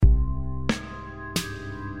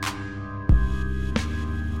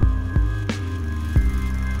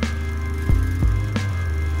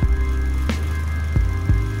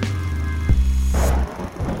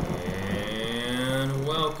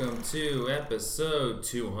to episode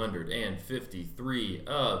 253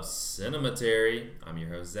 of Cinematary. I'm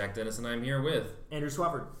your host, Zach Dennis, and I'm here with Andrew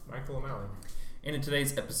Swafford. Michael O'Malley. And in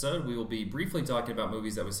today's episode, we will be briefly talking about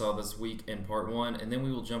movies that we saw this week in part one, and then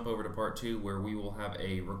we will jump over to part two, where we will have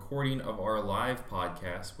a recording of our live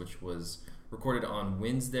podcast, which was recorded on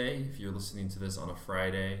Wednesday, if you're listening to this on a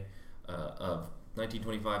Friday, of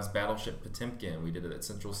 1925's Battleship Potemkin. We did it at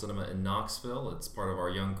Central Cinema in Knoxville. It's part of our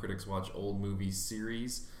Young Critics Watch Old Movies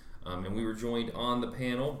series. And we were joined on the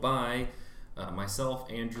panel by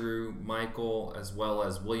myself, Andrew, Michael, as well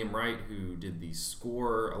as William Wright, who did the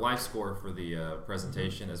score, a live score for the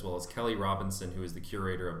presentation, as well as Kelly Robinson, who is the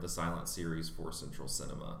curator of the Silent series for Central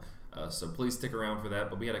Cinema. So please stick around for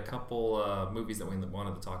that. But we had a couple movies that we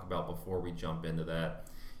wanted to talk about before we jump into that.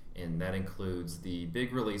 And that includes the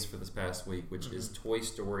big release for this past week, which is Toy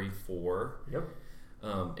Story 4. Yep.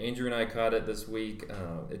 Andrew and I caught it this week.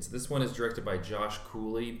 This one is directed by Josh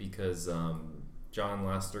Cooley because John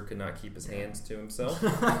Lasseter could not keep his hands to himself.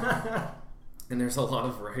 And there's a lot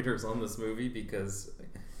of writers on this movie because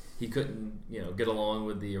he couldn't, get along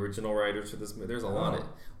with the original writers for this movie. There's a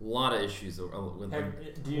lot of issues with him.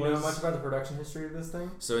 Do you know much about the production history of this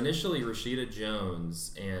thing? So initially, Rashida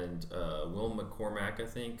Jones and Will McCormack, I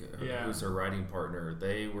think, who's her writing partner,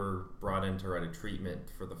 they were brought in to write a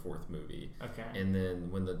treatment for the fourth movie. Okay. And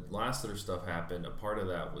then when the Lasseter stuff happened, a part of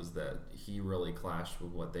that was that he really clashed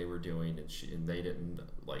with what they were doing, and they didn't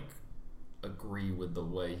agree with the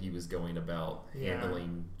way he was going about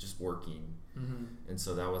handling just working. Mm-hmm. And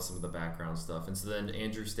so that was some of the background stuff. And so then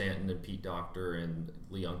Andrew Stanton and Pete Docter and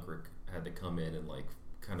Lee Unkrich had to come in and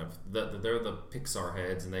they're the Pixar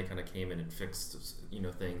heads, and they kind of came in and fixed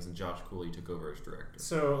things, and Josh Cooley took over as director.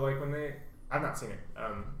 So I've not seen it.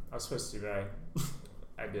 I was supposed to, but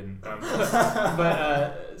I didn't.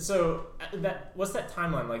 What's that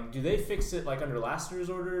timeline like? Do they fix it like under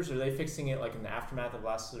Lasseter's orders, or are they fixing it like in the aftermath of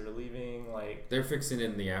Lasseter leaving? Like they're fixing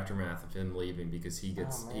it in the aftermath of him leaving because he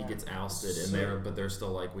gets ousted, but they're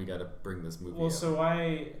still like, we got to bring this movie. Well, out. so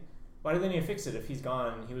why do they need to fix it if he's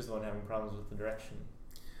gone? He was the one having problems with the direction.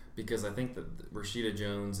 Because I think that Rashida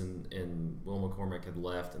Jones and Will McCormack had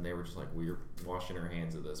left, and they were just like, we're washing our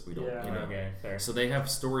hands of this. We don't, Okay, fair. So they have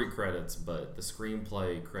story credits, but the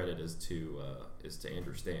screenplay credit is to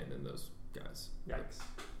Andrew Stanton and those guys. Yikes.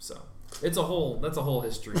 So that's a whole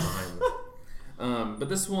history behind it. But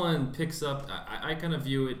this one picks up. I kind of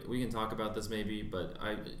view it. We can talk about this maybe, but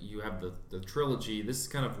you have the trilogy. This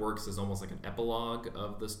kind of works as almost like an epilogue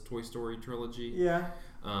of this Toy Story trilogy. Yeah.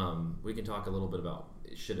 We can talk a little bit about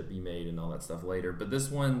should it be made and all that stuff later. But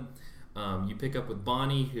this one, you pick up with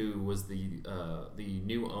Bonnie, who was the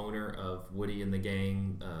new owner of Woody and the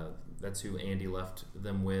Gang. That's who Andy left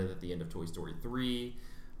them with at the end of Toy Story 3.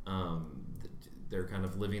 They're kind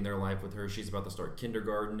of living their life with her. She's about to start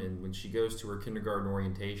kindergarten, and when she goes to her kindergarten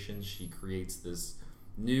orientation, she creates this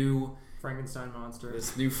new Frankenstein monster,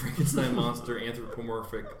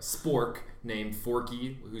 anthropomorphic spork named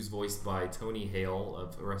Forky, who's voiced by Tony Hale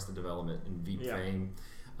of Arrested Development and Veep fame.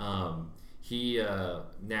 He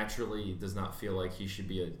naturally does not feel like he should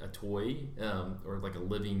be a toy or like a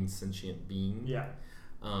living sentient being. Yeah.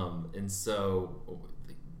 And so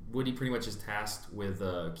Woody pretty much is tasked with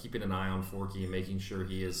keeping an eye on Forky and making sure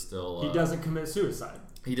he is still... he doesn't commit suicide.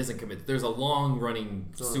 He doesn't commit. There's a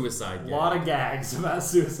long-running suicide gag. A lot of gags about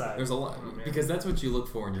suicide. There's a lot, because that's what you look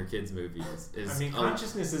for in your kids' movies.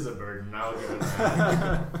 Consciousness is a burden. I'll give it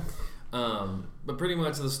that. But pretty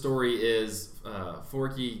much the story is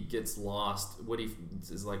Forky gets lost. Woody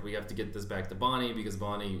is like, we have to get this back to Bonnie because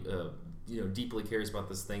Bonnie, deeply cares about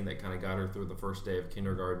this thing that kind of got her through the first day of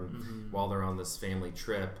kindergarten while they're on this family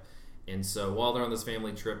trip. And so while they're on this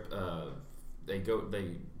family trip,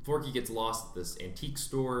 Forky gets lost at this antique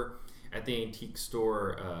store. At the antique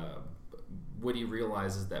store, Woody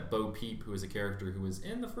realizes that Bo Peep, who is a character who was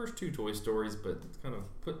in the first two Toy Stories, but kind of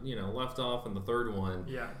left off in the third one,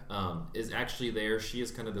 is actually there. She is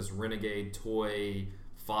kind of this renegade toy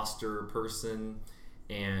foster person.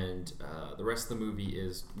 And the rest of the movie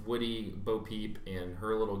is Woody, Bo Peep, and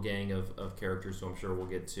her little gang of characters, who I'm sure we'll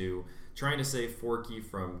get to, trying to save Forky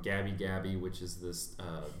from Gabby Gabby, which is this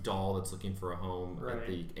doll that's looking for a home at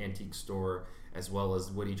the antique store, as well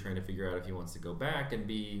as Woody trying to figure out if he wants to go back and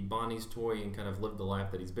be Bonnie's toy and kind of live the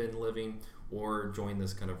life that he's been living, or join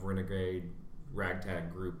this kind of renegade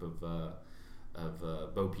ragtag group of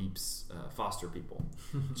Bo Peep's foster people.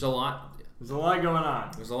 There's a lot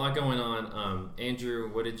going on. Andrew,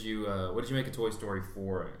 what did you make of Toy Story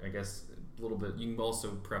 4? I guess a little bit. You can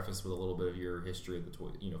also preface with a little bit of your history of the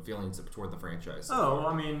feelings toward the franchise.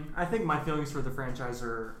 I mean, I think my feelings for the franchise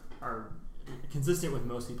are consistent with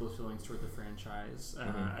most people's feelings toward the franchise.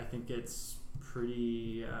 Mhm. I think it's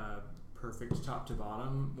pretty perfect top to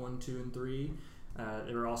bottom, 1, 2, and 3.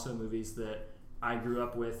 There were also movies that I grew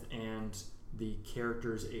up with, and the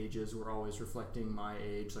characters' ages were always reflecting my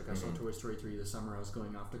age. Like I saw Mhm. Toy Story 3 the summer I was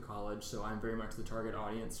going off to college, so I'm very much the target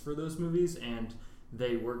audience for those movies, and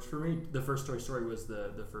they worked for me. The first Toy Story was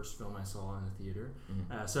the first film I saw in the theater.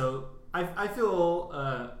 Mhm. So I feel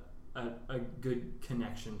a good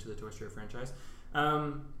connection to the Toy Story franchise.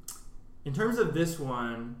 In terms of this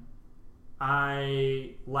one,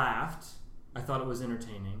 I laughed. I thought it was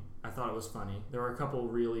entertaining. I thought it was funny. There were a couple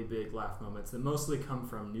really big laugh moments that mostly come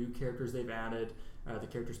from new characters they've added. The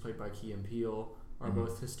characters played by Key and Peele are Mhm.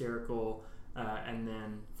 both hysterical. And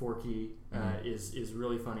then Forky is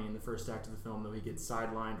really funny in the first act of the film, though he gets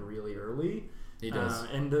sidelined really early. He does.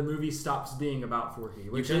 And the movie stops being about Forky.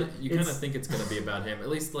 You Which kind of think it's going to be about him, at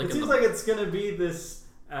least like it in seems the, like it's going to be this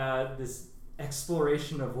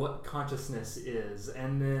exploration of what consciousness is,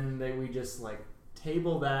 and then we just like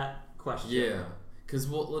table that question. yeah. Because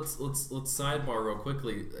let's sidebar real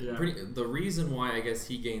quickly. Yeah. The reason why I guess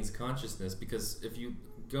he gains consciousness, because if you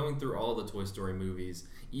going through all the Toy Story movies,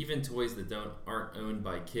 even toys that aren't owned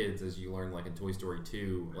by kids, as you learn like in Toy Story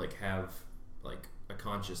 2, like have like a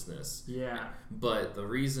consciousness. Yeah. But the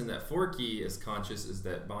reason that Forky is conscious is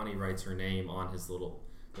that Bonnie writes her name on his little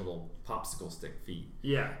popsicle stick feet.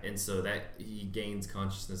 Yeah. And so that he gains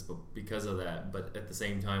consciousness because of that, but at the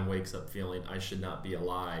same time wakes up feeling I should not be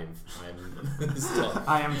alive. I'm still,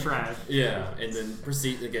 I am trash. yeah, and then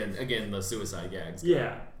proceed again the suicide gags.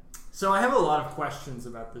 Yeah. So I have a lot of questions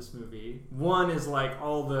about this movie. One is like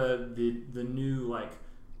all the new like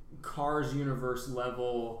Cars universe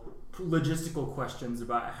level logistical questions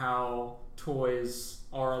about how toys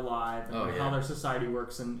are alive and how their society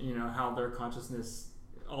works, and how their consciousness,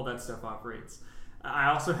 all that stuff operates. I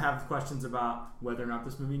also have questions about whether or not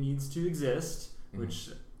this movie needs to exist, which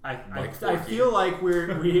I feel like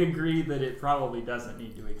we agree that it probably doesn't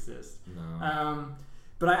need to exist. No.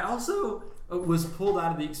 But I also was pulled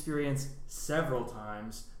out of the experience several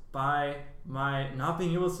times by my not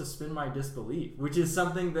being able to suspend my disbelief, which is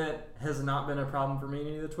something that has not been a problem for me in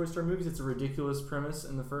any of the Toy Story movies. It's a ridiculous premise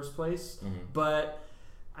in the first place. But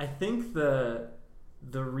I think the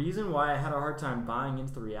reason why I had a hard time buying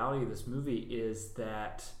into the reality of this movie is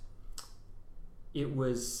that it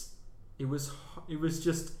was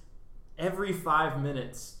just every 5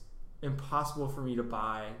 minutes impossible for me to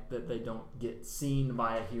buy that they don't get seen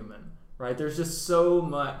by a human, right? There's just so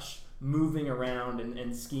much moving around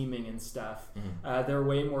and scheming and stuff. They're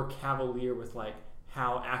way more cavalier with like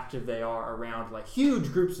how active they are around like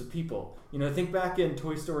huge groups of people. Think back in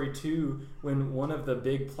Toy Story 2 when one of the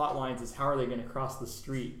big plot lines is how are they going to cross the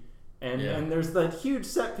street, and there's that huge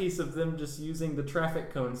set piece of them just using the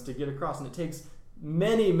traffic cones to get across, and it takes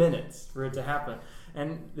many minutes for it to happen.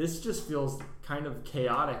 And this just feels kind of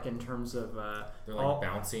chaotic in terms of they're like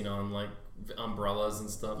bouncing on like umbrellas and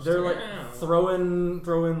stuff. They're like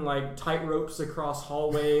throwing like tight ropes across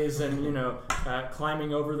hallways and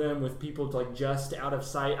climbing over them with people like just out of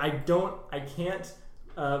sight. I can't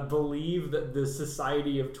believe that the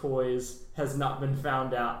society of toys has not been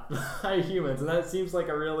found out by humans, and that seems like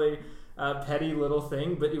a really petty little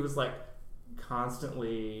thing, but it was like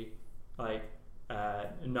constantly like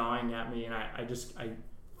gnawing at me, and I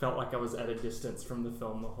felt like I was at a distance from the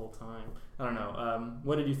film the whole time. I don't know.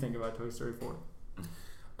 What did you think about Toy Story 4?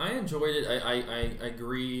 I enjoyed it. I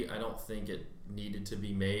agree. I don't think it needed to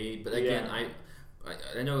be made, but again,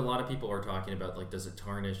 I know a lot of people are talking about like, does it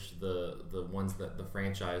tarnish the ones that the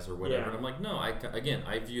franchise or whatever? And I'm like, no.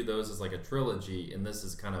 I view those as like a trilogy, and this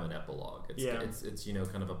is kind of an epilogue. It's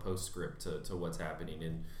kind of a postscript to what's happening.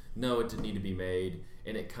 And no, it didn't need to be made,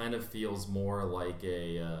 and it kind of feels more like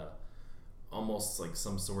a almost like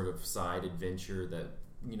some sort of side adventure that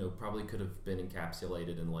probably could have been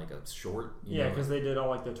encapsulated in like a short. Because they did all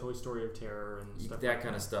like the Toy Story of Terror and stuff. That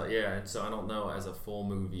kind of stuff. Yeah, and so I don't know as a full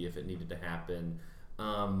movie if it needed to happen.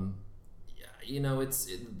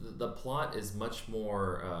 The plot is much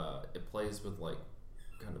more. It plays with like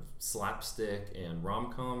kind of slapstick and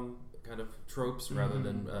rom-com kind of tropes rather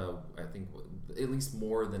than I think at least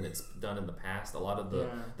more than it's done in the past. A lot of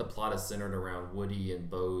the plot is centered around Woody and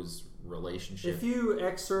Bo's relationship. If you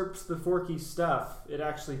excerpt the Forky stuff, it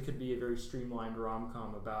actually could be a very streamlined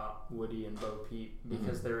rom-com about Woody and Bo Peep,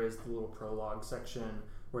 because there is the little prologue section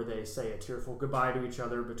where they say a tearful goodbye to each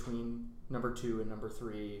other between number 2 and number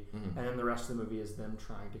 3, and then the rest of the movie is them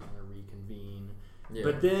trying to kind of reconvene.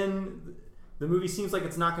 But then the movie seems like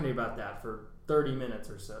it's not going to be about that for 30 minutes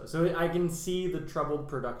or so. So I can see the troubled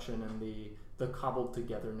production and the the cobbled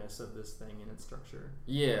togetherness of this thing and its structure.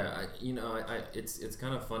 Yeah, it's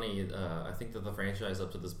kind of funny. I think that the franchise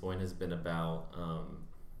up to this point has been about,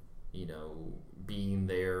 being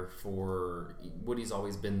there for Woody's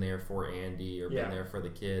always been there for Andy or been there for the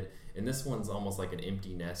kid, and this one's almost like an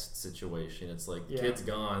empty nest situation. It's like kid's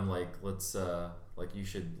gone, like let's you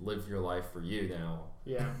should live your life for you now.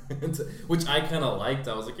 Yeah, which I kind of liked.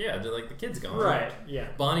 I was like, like the kid's gone, right? Yeah,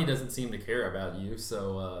 Bonnie doesn't seem to care about you,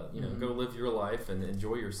 so go live your life and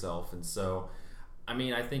enjoy yourself. And so, I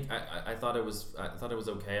mean, I think I thought it was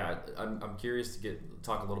okay. I'm curious to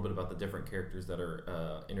talk a little bit about the different characters that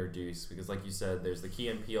are introduced, because like you said, there's the Key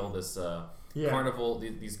and Peele, this carnival,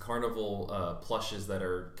 these carnival plushes that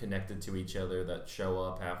are connected to each other that show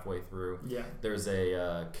up halfway through. Yeah, there's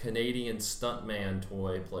a Canadian stuntman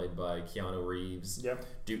toy played by Keanu Reeves,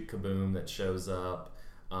 Duke Kaboom, that shows up.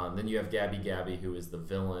 Then you have Gabby Gabby, who is the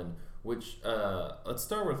villain. Which let's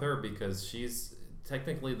start with her, because she's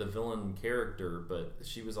technically the villain character, but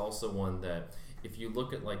she was also one that, if you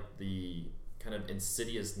look at like the kind of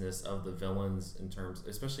insidiousness of the villains in terms,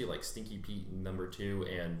 especially like Stinky Pete in number 2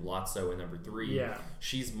 and Lotso in number 3,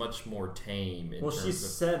 she's much more tame. She's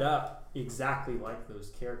set up exactly like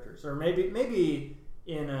those characters, or maybe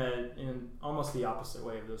in almost the opposite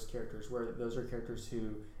way of those characters, where those are characters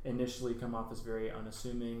who initially come off as very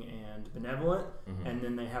unassuming and benevolent, and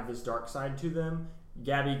then they have this dark side to them.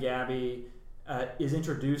 Gabby Gabby is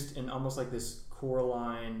introduced in almost like this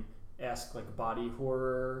Coraline-esque like body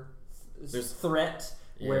horror threat,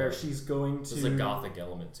 where she's going to... There's a gothic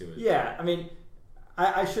element to it. Yeah, I mean,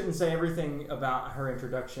 I shouldn't say everything about her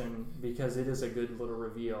introduction, because it is a good little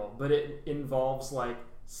reveal, but it involves like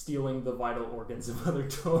stealing the vital organs of other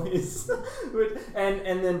toys.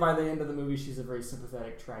 and then by the end of the movie, she's a very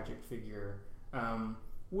sympathetic, tragic figure,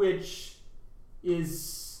 which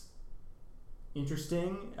is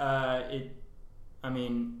interesting. I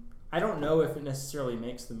mean, I don't know if it necessarily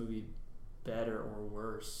makes the movie better or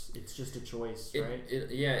worse. It's just a choice, right?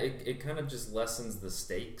 It kind of just lessens the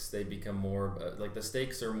stakes. They become more like, the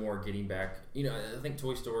stakes are more getting back. I think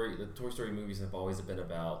the Toy Story movies have always been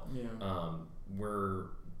about we're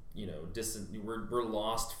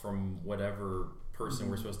lost from whatever person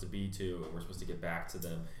we're supposed to be to, and we're supposed to get back to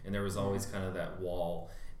them. And there was always kind of that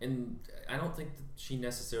wall. And I don't think that she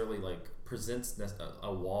necessarily like presents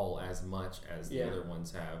a wall as much as the other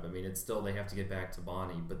ones have. I mean, it's still, they have to get back to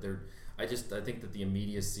Bonnie, but I think that the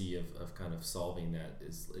immediacy of kind of solving that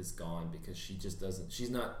is gone, because she just doesn't. She's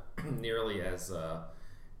not nearly as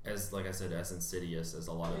like I said, as insidious as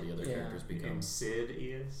a lot of the other characters become. Sid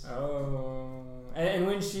is. Oh, and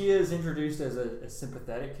when she is introduced as a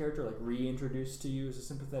sympathetic character, like reintroduced to you as a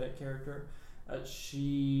sympathetic character,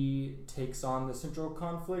 she takes on the central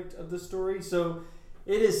conflict of the story. So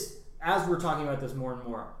it is, as we're talking about this more and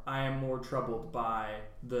more, I am more troubled by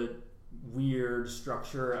the weird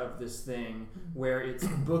structure of this thing, where it's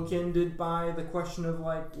bookended by the question of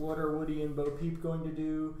like, what are Woody and Bo Peep going to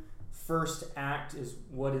do? First act is,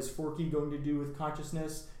 what is Forky going to do with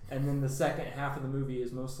consciousness? And then the second half of the movie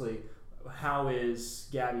is mostly, how is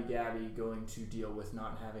Gabby Gabby going to deal with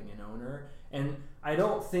not having an owner? And I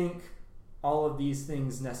don't think all of these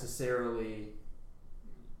things necessarily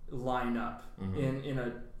line up in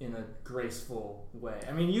a graceful way.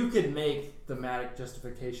 I mean, you could make thematic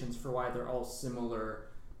justifications for why they're all similar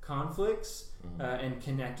conflicts and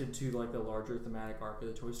connected to like the larger thematic arc of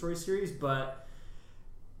the Toy Story series, but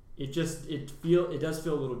it does feel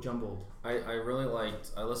a little jumbled. I really liked.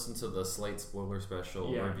 I listened to the Slate spoiler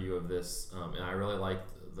special review of this, and I really liked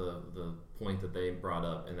the point that they brought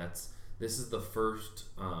up, and this is the first.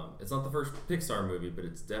 It's not the first Pixar movie, but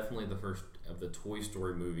it's definitely the first of the Toy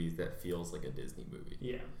Story movies that feels like a Disney movie.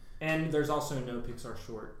 Yeah, and there's also no Pixar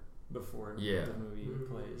short before the movie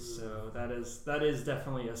plays, so that is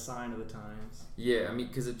definitely a sign of the times. Yeah, I mean,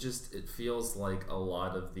 because it feels like a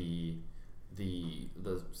lot of the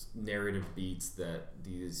narrative beats that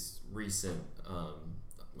these recent,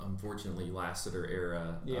 unfortunately Lasseter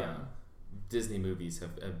era Disney movies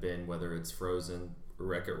have been, whether it's Frozen,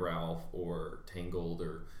 Wreck-It Ralph, or Tangled,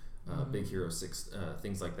 or Big Hero 6,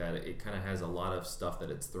 things like that. It kind of has a lot of stuff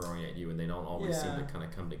that it's throwing at you, and they don't always seem to kind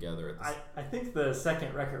of come together. I think the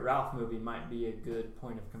second Wreck-It Ralph movie might be a good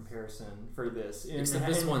point of comparison for this. Except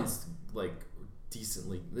this one's like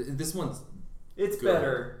decently. This one's. It's good.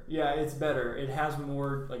 Better. Yeah, it's better. It has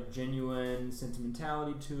more like genuine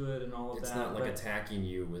sentimentality to it and all of that. It's not like attacking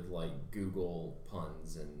you with like Google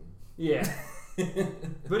puns and... Yeah.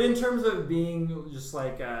 But in terms of being just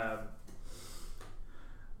like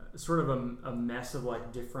sort of a mess of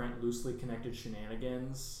like different loosely connected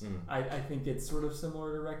shenanigans, I think it's sort of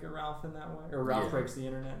similar to Wreck-It Ralph in that way. Or Ralph Breaks the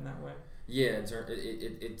Internet in that way. Yeah,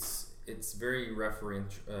 it's very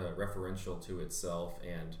referential to itself,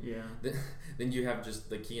 and then you have just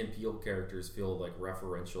the Key and Peele characters feel like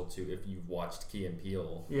referential to if you've watched Key and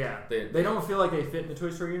Peele. Yeah, they don't feel like they fit in the Toy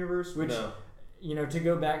Story universe, which No. To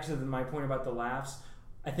go back to my point about the laughs,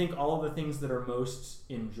 I think all of the things that are most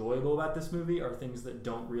enjoyable about this movie are things that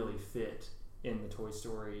don't really fit in the Toy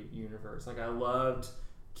Story universe. Like, I loved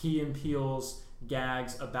Key and Peele's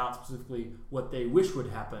gags about specifically what they wish would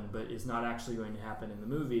happen but is not actually going to happen in the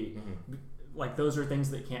movie. Like, those are things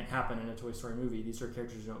that can't happen in a Toy Story movie. These are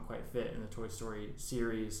characters who don't quite fit in the Toy Story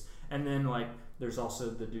series. And then, like, there's also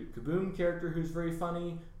the Duke Kaboom character who's very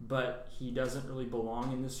funny, but he doesn't really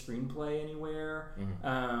belong in the screenplay anywhere.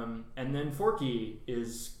 And then Forky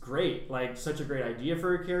is great. Like, such a great idea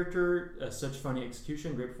for a character, such funny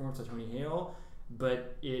execution, great performance by Tony Hale,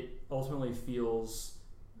 but it ultimately feels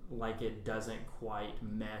like it doesn't quite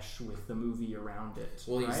mesh with the movie around it.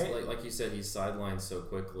 Well, he's right? like you said, he's sidelined so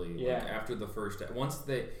quickly. Yeah. Like, after the first,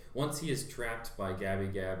 once he is trapped by Gabby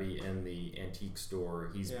Gabby in the antique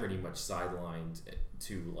store, he's pretty much sidelined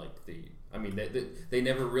to like the. I mean, they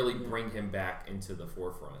never really bring him back into the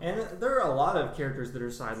forefront. And there are a lot of characters that are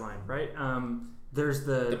sidelined, right? There's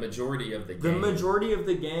the majority of the gang. The majority of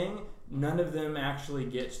the gang, none of them actually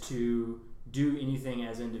gets to do anything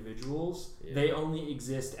as individuals. They only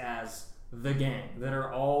exist as the gang that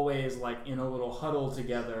are always like in a little huddle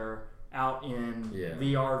together out in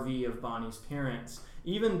the RV of Bonnie's parents.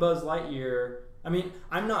 Even Buzz Lightyear, I mean,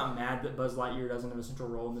 I'm not mad that Buzz Lightyear doesn't have a central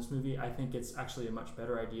role in this movie. I think it's actually a much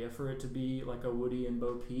better idea for it to be like a Woody and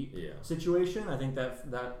Bo Peep situation. I think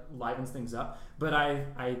that livens things up. But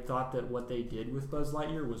I thought that what they did with Buzz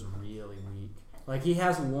Lightyear was really weak. Like, he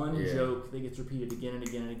has one joke that gets repeated again and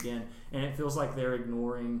again and again, and it feels like they're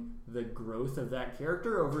ignoring the growth of that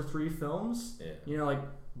character over 3 films. Like,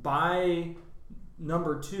 by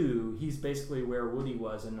number 2, he's basically where Woody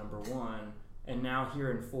was in number 1, and now here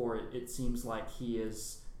in 4, it seems like he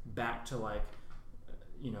is back to, like,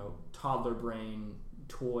 toddler brain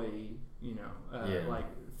toy, like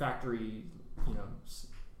factory,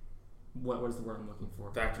 what is the word I'm looking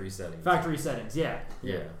for? Factory settings. Factory settings, yeah.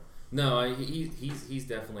 No, he's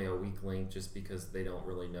definitely a weak link just because they don't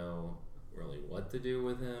really know what to do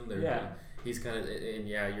with him. He's kind of, and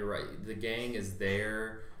you're right. The gang is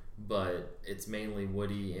there, but it's mainly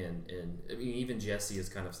Woody and I mean, even Jesse is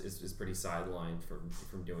kind of is pretty sidelined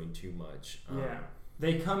from doing too much.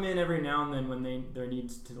 They come in every now and then when there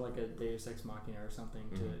needs to, like, a Deus Ex Machina or something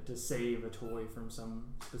to save a toy from some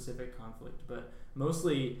specific conflict, but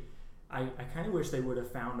mostly I kind of wish they would have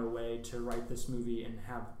found a way to write this movie and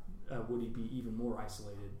have Woody be even more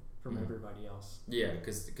isolated from everybody else. Yeah,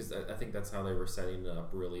 because I think that's how they were setting it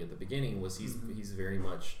up really at the beginning. Was he's very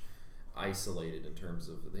much isolated in terms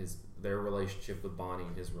of their relationship with Bonnie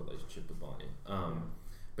and his relationship with Bonnie.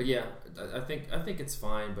 But yeah, I think it's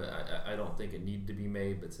fine, but I don't think it needed to be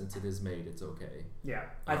made. But since it is made, it's okay. Yeah,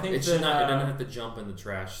 I think it should not. It doesn't have to jump in the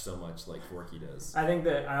trash so much like Forky does. I think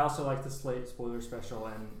that I also like the Slate spoiler special,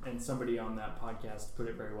 and somebody on that podcast put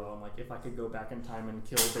it very well. I'm like, if I could go back in time and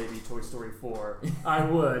kill baby Toy Story 4, I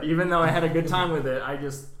would. Even though I had a good time with it,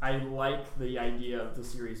 I like the idea of the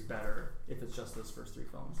series better if it's just those first 3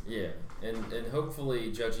 films. Yeah, and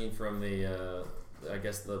hopefully, judging from the I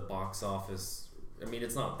guess the box office. I mean,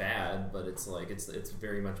 it's not bad, but it's like it's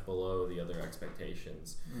very much below the other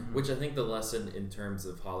expectations. Which I think the lesson in terms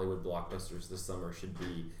of Hollywood blockbusters this summer should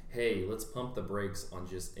be: hey, let's pump the brakes on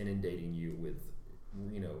just inundating you with,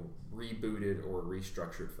 rebooted or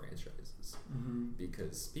restructured franchises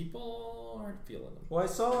because people aren't feeling them. Well, I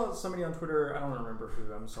saw somebody on Twitter, I don't remember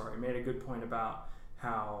who, I'm sorry, made a good point about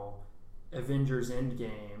how Avengers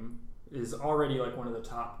Endgame is already like one of the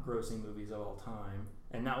top grossing movies of all time.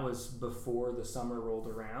 And that was before the summer rolled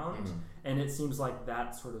around, and it seems like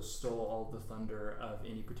that sort of stole all the thunder of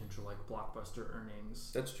any potential like blockbuster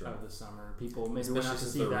earnings. That's true. Of the summer. People maybe especially went out to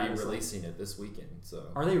see they're that. Re-releasing it this weekend.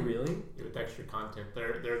 So are they really? With extra content,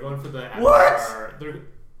 they're going for the what?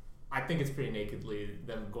 I think it's pretty nakedly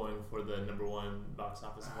them going for the number 1 box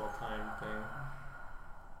office of all time thing.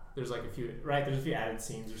 There's like a few, right? There's a few added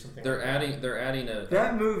scenes or something. They're adding a.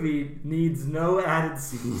 That movie needs no added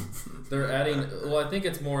scenes. They're adding. Well, I think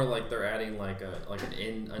it's more like they're adding like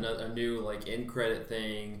a new like end credit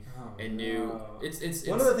thing and new. It's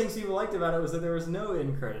one of the things people liked about it was that there was no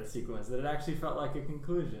end credit sequence. That it actually felt like a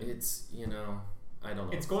conclusion. It's I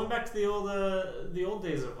don't know. It's going back to the old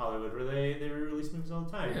days of Hollywood where they re-release movies all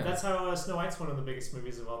the time. Yeah. That's how Snow White's one of the biggest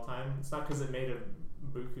movies of all time. It's not because it made a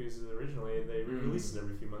bukus originally. They re-release it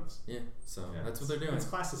every few months. Yeah, so that's what they're doing. It's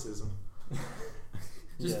classicism.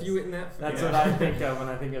 Just Yes. view it in that. That's Yeah. what I think of when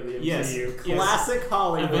I think of the MCU. Yes. Classic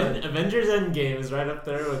Hollywood. Avengers Endgame is right up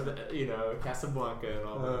there with Casablanca and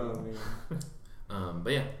all that. Oh man.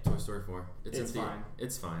 But yeah, Toy Story 4. It's fine.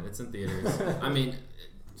 It's fine. It's in theaters. I mean,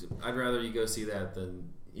 I'd rather you go see that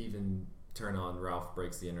than even turn on Ralph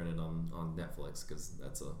Breaks the Internet on Netflix, because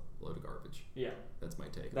that's a load of garbage. Yeah, That's my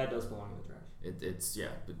take. that does belong in the trash. It's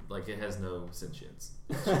but, like, it has no sentience.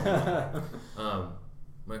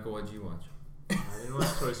 Michael, what did you watch? I didn't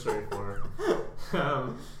watch Toy Story 4.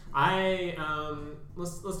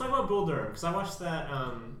 Let's talk about Bull Durham, because I watched that.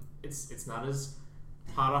 It's not as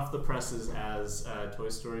hot off the presses as Toy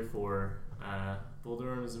Story 4. Bull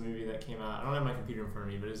Durham is a movie that came out. I don't have my computer in front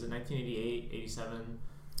of me, but it was in 1988, 87.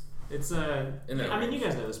 It's you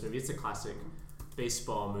guys know this movie. It's a classic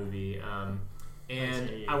baseball movie,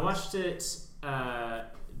 and I watched it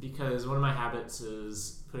because one of my habits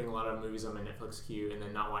is putting a lot of movies on my Netflix queue and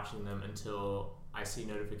then not watching them until I see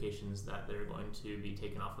notifications that they're going to be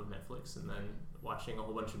taken off of Netflix, and then watching a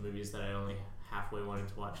whole bunch of movies that I only halfway wanted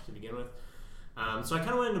to watch to begin with. So I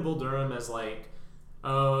kind of went into Bull Durham as like,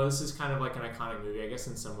 oh, this is kind of like an iconic movie. I guess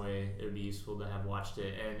in some way it would be useful to have watched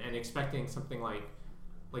it, and expecting something like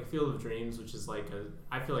Field of Dreams, which is I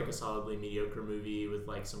feel like a solidly mediocre movie with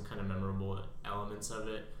like some kind of memorable elements of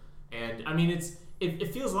it. And I mean,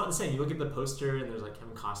 it feels a lot the same. You look at the poster and there's like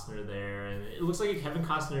Kevin Costner there, and it looks like a Kevin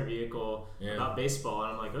Costner vehicle about baseball.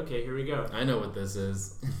 And I'm like, okay, here we go. I know what this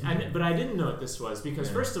is. But I didn't know what this was, because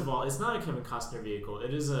first of all, it's not a Kevin Costner vehicle.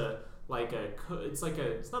 It is it's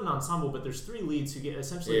not an ensemble, but there's three leads who get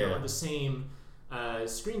essentially the same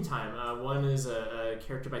screen time. One is a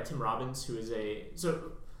character by Tim Robbins, who is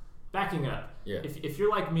backing up. Yeah. If you're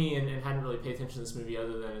like me and hadn't really paid attention to this movie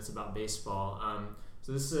other than it's about baseball,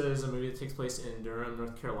 so this is a movie that takes place in Durham,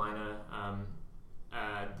 North Carolina.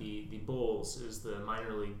 The Bulls is the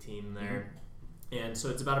minor league team there, and so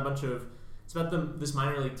it's about this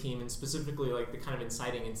minor league team, and specifically like the kind of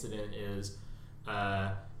inciting incident is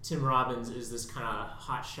Tim Robbins is this kind of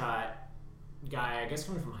hotshot guy, I guess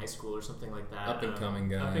coming from high school or something like that. Up and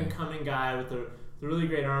coming guy with the really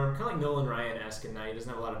great arm, kind of like Nolan Ryan-esque in that he doesn't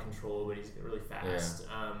have a lot of control, but he's really fast.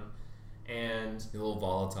 And a little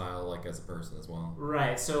volatile, like, as a person as well.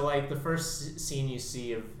 Right. So like the first scene you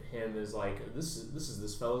see of him is like, this is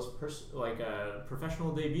this fellow's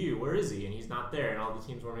professional debut. Where is he? And he's not there. And all the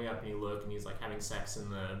team's warming up, and you look, and he's like having sex in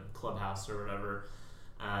the clubhouse or whatever.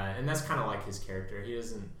 And that's kind of like his character. He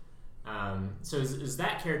doesn't. So is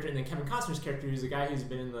that character, and then Kevin Costner's character, who's a guy who's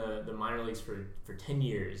been in the minor leagues for 10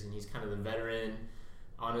 years, and he's kind of the veteran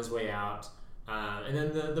on his way out. And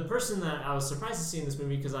then the person that I was surprised to see in this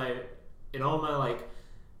movie, because in all my like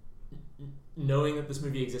knowing that this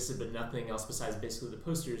movie existed but nothing else besides basically the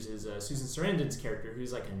posters, is Susan Sarandon's character,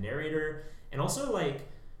 who's like a narrator and also like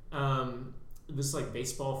this like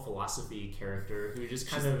baseball philosophy character who just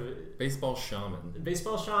kind of baseball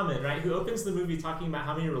shaman, right, who opens the movie talking about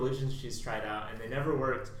how many religions she's tried out and they never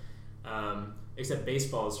worked, except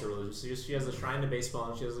baseball is her religion. So she has a shrine to baseball,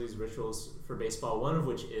 and she has these rituals for baseball, one of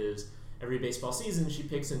which is every baseball season she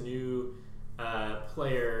picks a new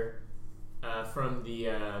player from the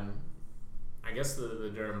I guess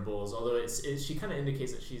the Durham Bulls, although she kind of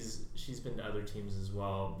indicates that she's been to other teams as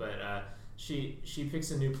well, but she picks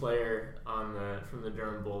a new player from the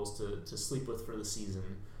Durham Bulls to sleep with for the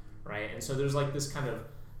season, right? And so there's like this kind of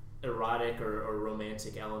erotic or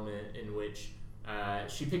romantic element in which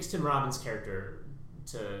she picks Tim Robbins' character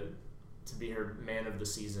to be her man of the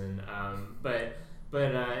season, but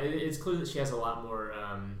it's clear that she has a lot more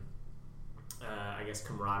I guess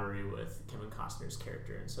camaraderie with Kevin Costner's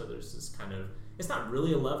character, and so there's this kind of, it's not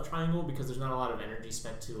really a love triangle because there's not a lot of energy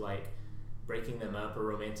spent to like breaking them up or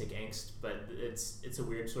romantic angst, but it's a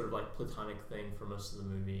weird sort of like platonic thing for most of the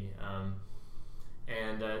movie,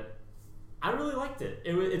 and I really liked it.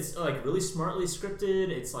 It's like really smartly scripted.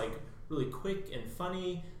 It's like really quick and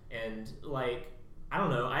funny, and like I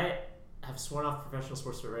don't know, I have sworn off professional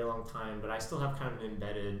sports for a very long time, but I still have kind of an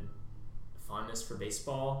embedded fondness for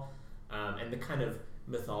baseball. And the kind of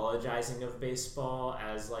mythologizing of baseball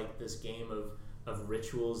as like this game of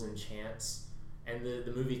rituals and chants, and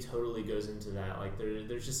the movie totally goes into that. Like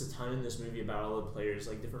there's just a ton in this movie about all the players,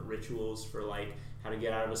 like different rituals for like how to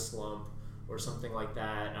get out of a slump or something like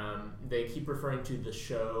that. They keep referring to the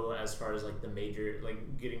show as far as like the major,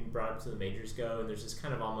 like getting brought up to the majors go, and there's this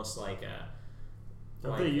kind of almost like a.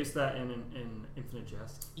 Don't they use that in Infinite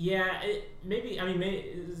Jest? Yeah, maybe. I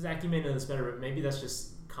mean, Zach, you may know this better, but maybe that's just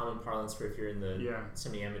common parlance for if you're in the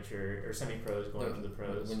semi-amateur or semi-pros going to the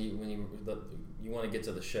pros. When you want to get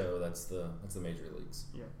to the show, that's the major leagues.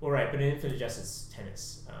 Yeah. Well, right, but in Infinite Jest it's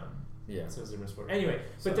tennis. Yeah. So it's a different sport. Anyway,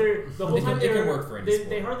 So, but they're the whole time it can work for any they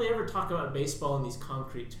sport. hardly ever talk about baseball in these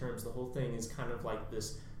concrete terms. The whole thing is kind of like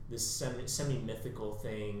this semi mythical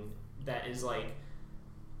thing that is like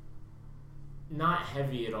not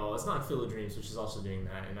heavy at all. It's not like Field of Dreams, which is also doing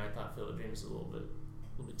that, and I thought Field of Dreams was a little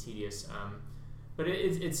bit tedious. But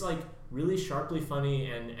it's like really sharply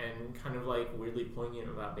funny and kind of like weirdly poignant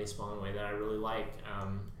about baseball in a way that I really like.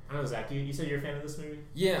 I don't know, Zach, you said you're a fan of this movie?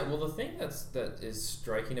 Yeah, well, the thing that is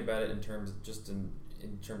striking about it in terms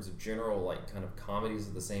of general like kind of comedies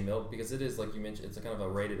of the same ilk, because it is, like you mentioned, it's a kind of a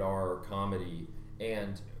rated R comedy,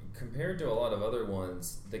 and compared to a lot of other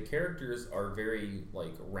ones, the characters are very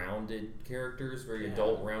like rounded characters, very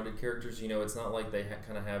adult rounded characters. You know, it's not like they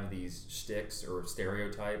kind of have these shticks or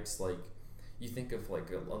stereotypes like you think of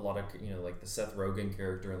like a lot of, you know, like the Seth Rogen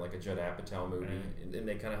character in like a Judd Apatow movie, right. and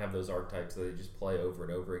they kind of have those archetypes that they just play over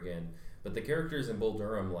and over again. But the characters in Bull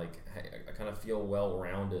Durham, like, I kind of feel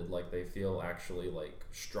well-rounded, like they feel actually like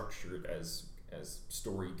structured as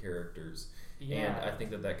story characters. Yeah. And I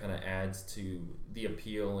think that kind of adds to the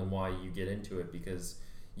appeal and why you get into it, because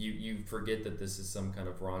you forget that this is some kind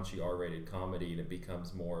of raunchy R-rated comedy, and it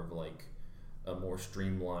becomes more of like a more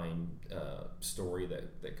streamlined story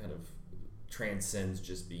that kind of transcends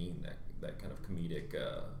just being that kind of comedic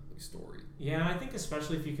story. Yeah, I think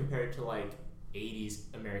especially if you compare it to like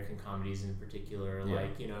 80s American comedies in particular,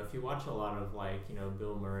 like, you know, if you watch a lot of like, you know,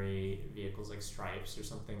 Bill Murray vehicles like Stripes or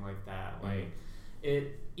something like that, like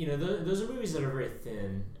it, you know, those are movies that are very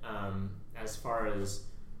thin as far as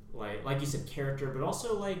like you said, character, but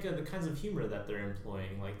also like the kinds of humor that they're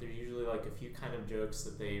employing. Like there's usually like a few kind of jokes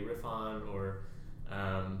that they riff on, or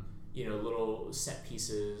you know, little set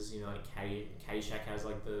pieces. You know, like Caddyshack has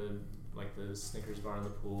like the Snickers bar in the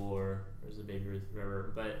pool, or there's a Baby Ruth,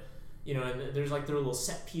 whatever. But you know, and there's like their little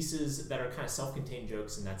set pieces that are kind of self-contained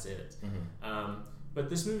jokes, and that's it. But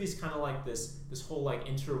this movie's kind of like this whole like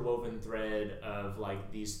interwoven thread of like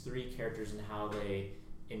these three characters and how they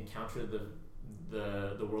encounter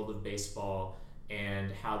the world of baseball,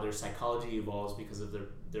 and how their psychology evolves because of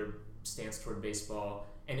their stance toward baseball,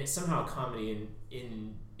 and it's somehow a comedy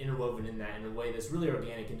interwoven in that in a way that's really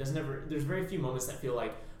organic and there's very few moments that feel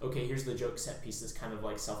like, okay, here's the joke set piece that's kind of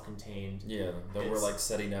like self-contained. Yeah, that we're like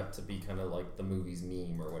setting up to be kind of like the movie's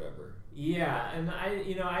meme or whatever. Yeah, and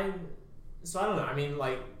I don't know. I mean,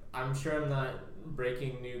 like, I'm sure I'm not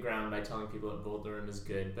breaking new ground by telling people that Bull Durham is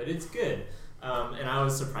good, but it's good, and I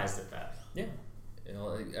was surprised at that. Yeah. You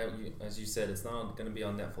know, as you said, it's not going to be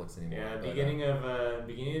on Netflix anymore. Yeah, beginning of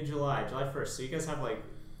July 1st. So you guys have like,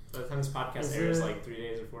 by the time this podcast airs, like 3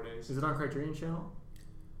 days or 4 days. Is it on Criterion Channel?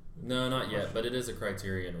 No, not yet, but it is a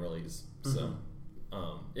Criterion release. So,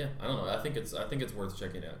 yeah, I don't know. I think it's worth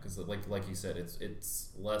checking out, because like you said,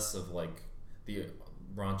 it's less of like the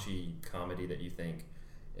raunchy comedy that you think,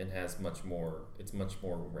 and has much more. It's much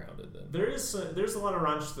more rounded than. There's a lot of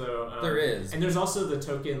raunch though. There is, and there's also the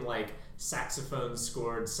token like saxophone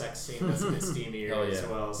scored sex scene that's a bit steamier as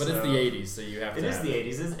well. But it's the 80s, so you have to. It is the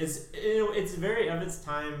 80s. It's very of its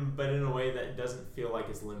time, but in a way that doesn't feel like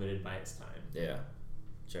it's limited by its time. Yeah,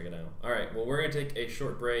 check it out. All right, well, we're gonna take a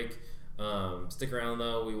short break. Stick around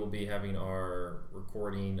though. We will be having our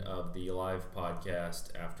recording of the live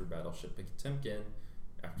podcast after Battleship Potemkin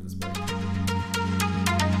after this break.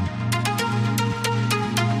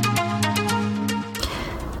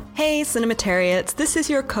 Hey Cinematariats, this is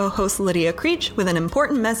your co-host Lydia Creech with an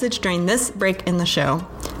important message during this break in the show.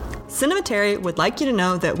 Cinematary would like you to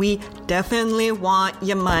know that we definitely want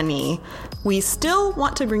your money. We still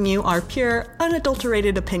want to bring you our pure,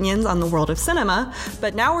 unadulterated opinions on the world of cinema,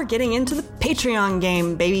 but now we're getting into the Patreon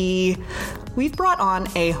game, baby. We've brought on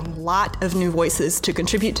a lot of new voices to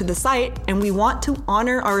contribute to the site, and we want to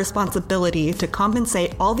honor our responsibility to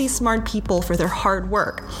compensate all these smart people for their hard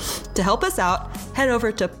work. To help us out, head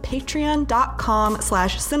over to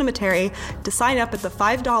patreon.com/cinematary to sign up at the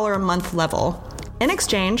 $5 a month level. In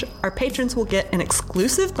exchange, our patrons will get an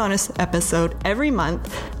exclusive bonus episode every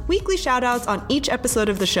month, weekly shoutouts on each episode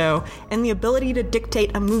of the show, and the ability to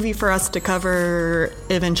dictate a movie for us to cover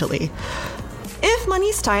eventually. If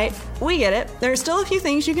money's tight, we get it. There are still a few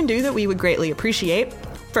things you can do that we would greatly appreciate.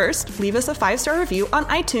 First, leave us a 5-star review on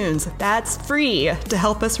iTunes. That's free to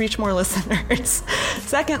help us reach more listeners.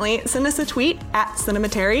 Secondly, send us a tweet at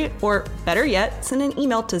Cinematary, or better yet, send an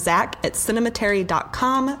email to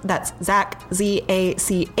Zach@cinematary.com. That's Zach,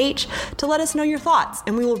 Z-A-C-H, to let us know your thoughts,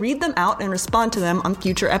 and we will read them out and respond to them on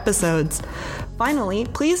future episodes. Finally,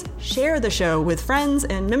 please share the show with friends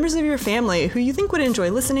and members of your family who you think would enjoy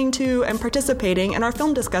listening to and participating in our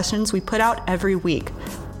film discussions we put out every week.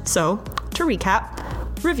 So, to recap,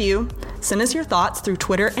 review, Send us your thoughts through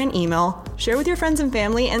Twitter and email, share with your friends and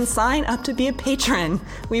family, and sign up to be a patron.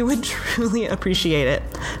 We would truly appreciate it.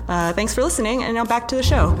 Thanks for listening, and now back to the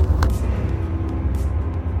show.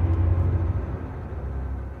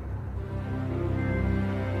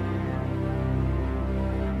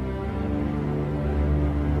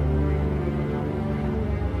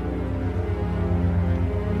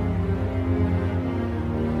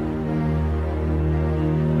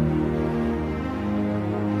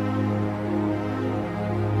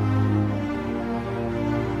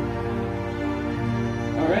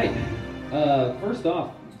 First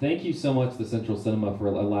off, thank you so much to Central Cinema for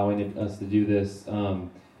allowing us to do this.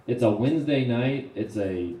 It's a Wednesday night. It's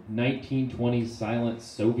a 1920s silent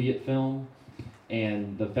Soviet film,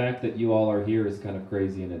 and the fact that you all are here is kind of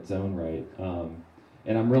crazy in its own right.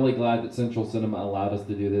 And I'm really glad that Central Cinema allowed us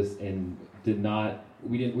to do this and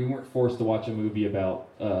we weren't forced to watch a movie about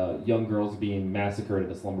young girls being massacred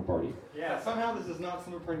at a slumber party. Yeah, somehow this is not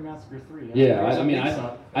Slumber Party Massacre 3.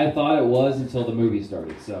 I thought it was until the movie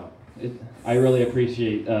started, so I really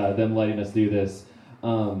appreciate them letting us do this.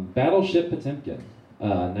 Battleship Potemkin,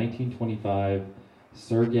 1925,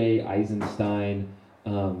 Sergei Eisenstein.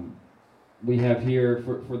 We have here,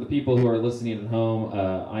 for the people who are listening at home,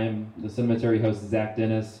 I am the Cinematary host, Zach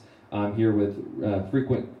Dennis. I'm here with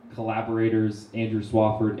frequent collaborators, Andrew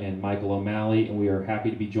Swafford and Michael O'Malley, and we are happy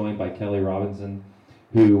to be joined by Kelly Robinson,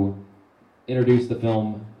 who introduced the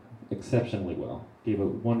film exceptionally well. Gave a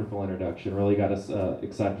wonderful introduction, really got us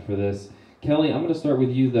excited for this. Kelly, I'm going to start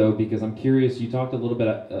with you, though, because I'm curious. You talked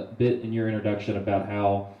a bit in your introduction about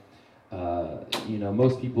how,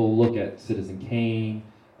 most people look at Citizen Kane.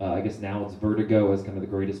 I guess now it's Vertigo as kind of the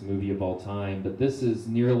greatest movie of all time, but this is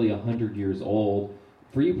nearly 100 years old.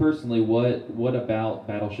 For you personally, what about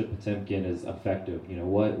Battleship Potemkin is effective?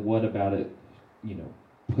 What about it,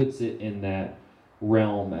 puts it in that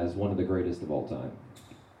realm as one of the greatest of all time?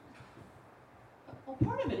 Well,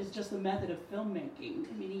 part of it is just the method of filmmaking.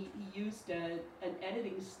 I mean, he used an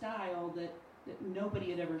editing style that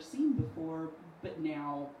nobody had ever seen before, but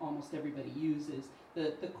now almost everybody uses.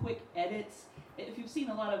 The quick edits. If you've seen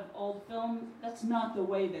a lot of old film, that's not the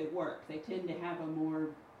way they work. They tend to have a more,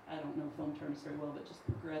 I don't know film terms very well, but just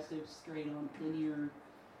progressive, straight-on, linear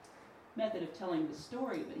method of telling the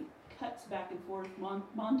story. But he cuts back and forth,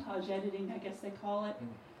 montage editing, I guess they call it.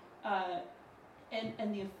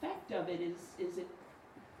 And the effect of it is it.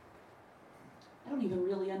 I don't even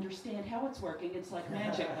really understand how it's working. It's like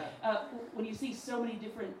magic. When you see so many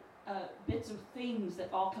different bits of things that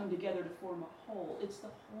all come together to form a whole, it's the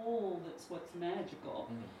whole that's what's magical.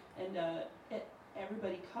 And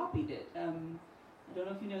everybody copied it. I don't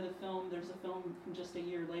know if you know the film. There's a film from just a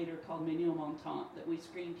year later called Ménilmontant that we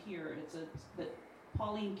screened here. That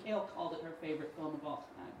Pauline Kael called it her favorite film of all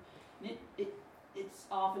time. And it's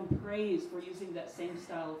often praised for using that same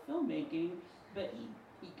style of filmmaking, but he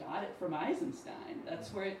got it from Eisenstein.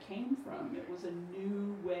 That's where it came from. It was a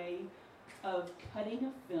new way of cutting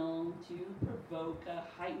a film to provoke a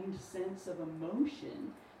heightened sense of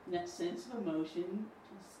emotion. And that sense of emotion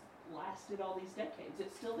lasted all these decades.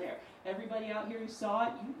 It's still there. Everybody out here who saw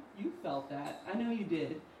it, you felt that. I know you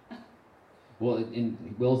did. Well,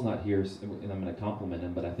 Will's not here, and I'm going to compliment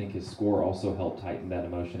him, but I think his score also helped heighten that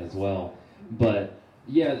emotion as well. But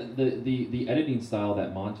yeah, the editing style,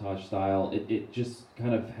 that montage style, it just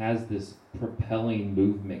kind of has this propelling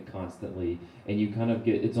movement constantly, and you kind of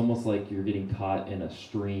it's almost like you're getting caught in a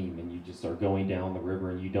stream, and you just are going down the river,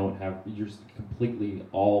 and you're just completely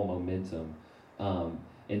all momentum.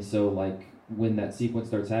 And so, like, when that sequence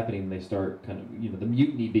starts happening, they start kind of, the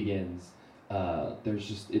mutiny begins.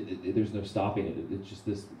 There's no stopping it. It's just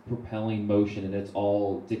this propelling motion, and it's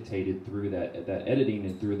all dictated through that editing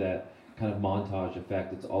and through that kind of montage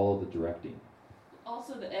effect. It's all of the directing.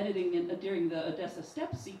 Also, the editing during the Odessa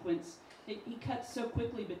Steppe sequence, he cuts so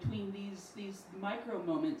quickly between these micro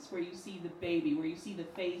moments where you see the baby, where you see the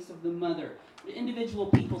face of the mother, the individual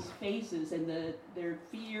people's faces, and their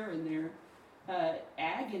fear and their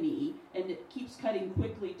agony, and it keeps cutting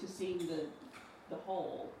quickly to seeing the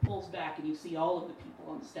whole, pulls back and you see all of the people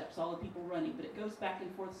on the steps, all the people running, but it goes back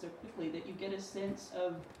and forth so quickly that you get a sense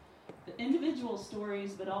of the individual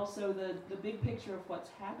stories, but also the big picture of what's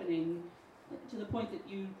happening, to the point that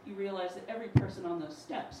you realize that every person on those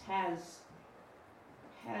steps has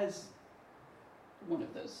one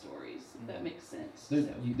of those stories, if that makes sense.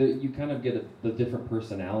 You kind of get the different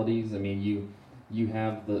personalities. I mean, you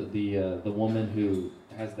have the woman who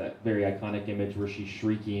has that very iconic image where she's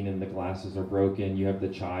shrieking and the glasses are broken. You have the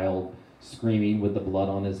child screaming with the blood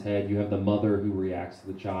on his head. You have the mother who reacts to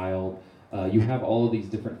the child. You have all of these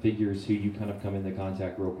different figures who you kind of come into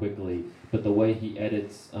contact real quickly, but the way he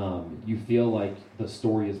edits, you feel like the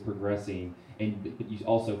story is progressing, and but you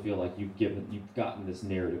also feel like you've gotten this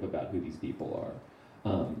narrative about who these people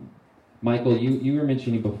are. Michael, you were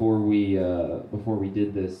mentioning before we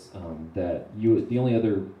did this that the only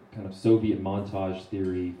other kind of Soviet montage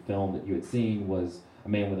theory film that you had seen was A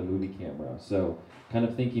Man with a Movie Camera. So, kind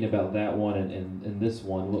of thinking about that one and this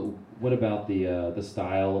one, what about the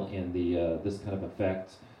style and this kind of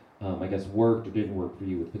effect? I guess worked or didn't work for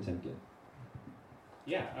you with Potemkin?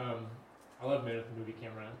 Yeah, I love Man with a Movie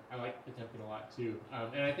Camera. I like Potemkin a lot too,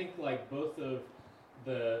 and I think like both of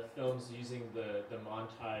the films using the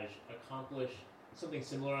montage accomplish something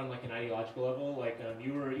similar on like an ideological level. Like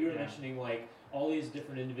you were mentioning like all these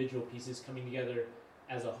different individual pieces coming together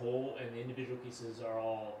as a whole, and the individual pieces are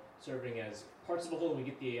all serving as parts of a whole, and we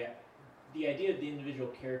get the idea of the individual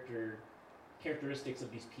characteristics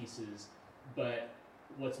of these pieces. But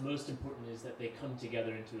what's most important is that they come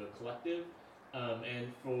together into a collective. And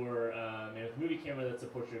for Man with a Movie Camera, that's a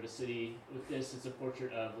portrait of a city. With this, it's a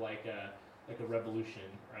portrait of like a revolution,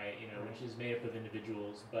 right? Which is made up of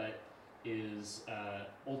individuals, but is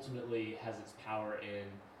ultimately has its power in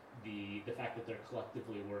the fact that they're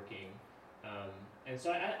collectively working. And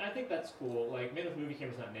so I think that's cool. Like Man with a Movie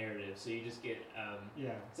Camera is not narrative, so you just get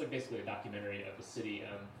it's like basically a documentary of a city.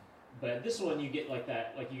 But this one you get like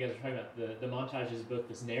that, like you guys were talking about. The montage is both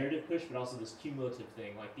this narrative push, but also this cumulative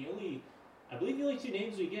thing. Like I believe the only two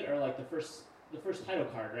names we get are like the first title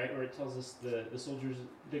card, right, where it tells us the soldiers.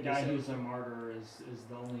 The guy who's a martyr is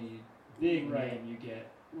the only big name you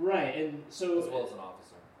get. Right, and so as well as an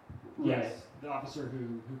officer. Yes, right. The officer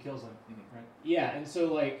who kills him. Mm-hmm. Right. Yeah, and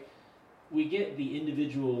so like we get the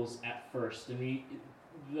individuals at first, and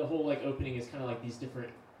the whole like opening is kind of like these different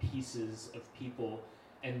pieces of people,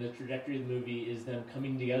 and the trajectory of the movie is them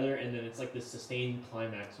coming together, and then it's like this sustained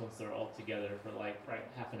climax once they're all together for like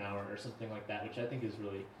half an hour or something like that, which I think is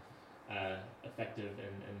really effective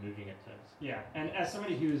and moving at times. Yeah, and as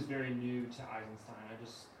somebody who is very new to Eisenstein, I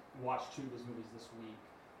just watched 2 of his movies this week.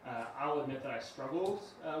 I'll admit that I struggled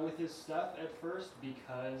with his stuff at first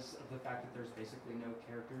because of the fact that there's basically no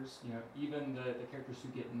characters. Even the characters who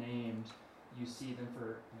get named, you see them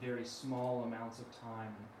for very small amounts of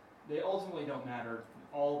time. They ultimately don't matter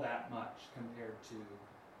all that much compared to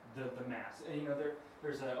the mass. And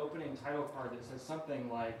there's an opening title card that says something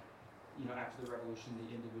like, after the revolution,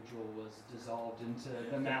 the individual was dissolved into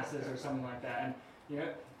the masses or something like that.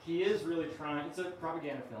 And he is really trying. It's a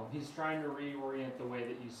propaganda film. He's trying to reorient the way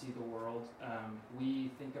that you see the world.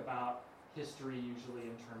 We think about history usually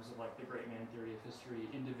in terms of like the great man theory of history,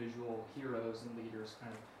 individual heroes and leaders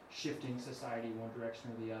kind of shifting society one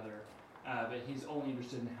direction or the other. But he's only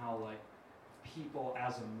interested in how like people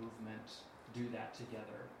as a movement do that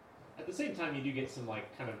together. At the same time, you do get some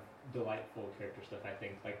like kind of delightful character stuff. I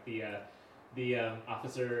think like the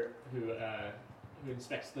officer who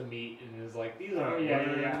inspects the meat and is like, these are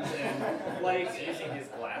worms, and like using his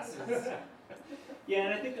glasses. Yeah,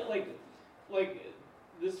 and I think that like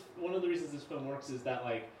this one of the reasons this film works is that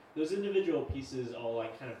like those individual pieces all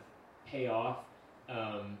like kind of pay off.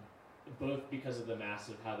 Both because of the mass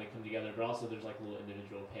of how they come together, but also there's like little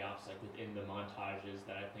individual payoffs like within the montages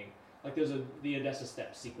that I think like there's the Odessa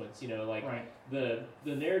Steppe sequence, like the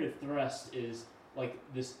narrative thrust is like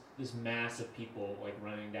this mass of people like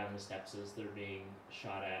running down the steps as they're being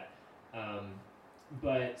shot at,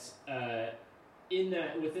 but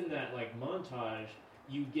within that like montage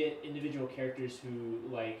you get individual characters who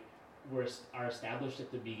like are established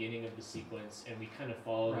at the beginning of the sequence, and we kind of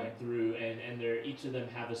follow them through, and each of them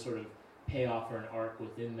have a sort of payoff or an arc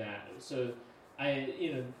within that. So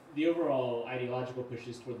the overall ideological push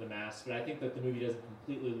is toward the mass, but I think that the movie doesn't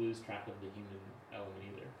completely lose track of the human element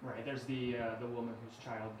either. Right. There's the woman whose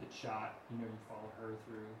child gets shot. You follow her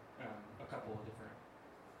through a couple of different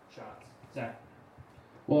shots. Zach?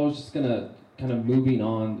 Well, I was just gonna kind of moving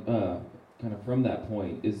on. Kind of from that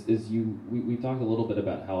point, we talked a little bit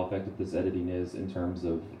about how effective this editing is in terms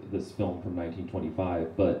of this film from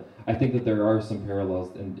 1925, but I think that there are some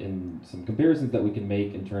parallels and some comparisons that we can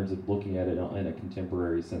make in terms of looking at it in a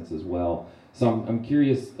contemporary sense as well. So I'm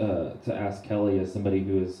curious to ask Kelly, as somebody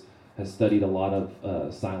who has studied a lot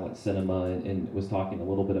of silent cinema and was talking a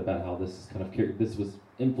little bit about how this was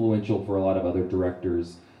influential for a lot of other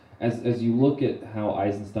directors. As you look at how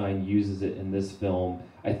Eisenstein uses it in this film,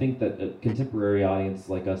 I think that a contemporary audience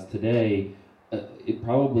like us today, it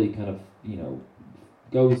probably kind of,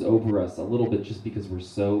 goes over us a little bit just because we're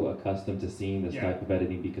so accustomed to seeing this type of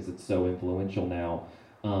editing because it's so influential now.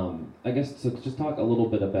 I guess to just talk a little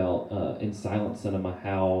bit about in silent cinema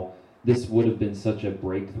how this would have been such a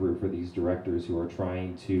breakthrough for these directors who are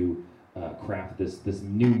trying to craft this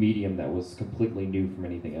new medium that was completely new from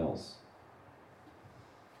anything else.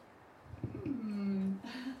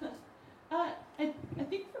 I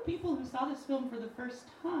think for people who saw this film for the first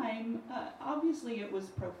time, obviously it was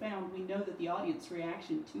profound. We know that the audience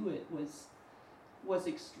reaction to it was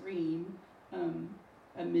extreme.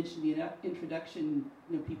 I mentioned the introduction,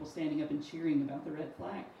 people standing up and cheering about the red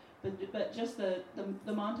flag. But just the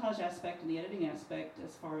montage aspect and the editing aspect,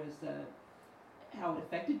 as far as how it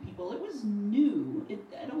affected people, it was new.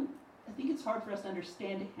 I think it's hard for us to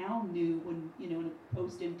understand how new when in a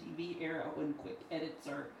post MTV era when quick edits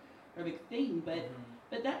are a big thing. But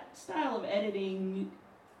that style of editing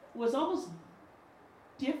was almost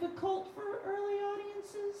difficult for early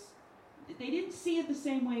audiences. They didn't see it the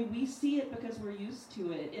same way we see it because we're used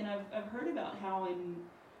to it. And I've heard about how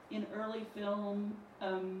in early film,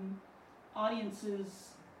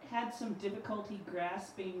 audiences had some difficulty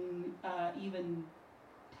grasping even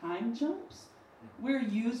time jumps. We're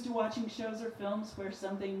used to watching shows or films where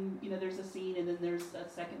something, there's a scene and then there's a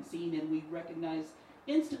second scene and we recognize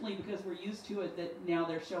instantly because we're used to it that now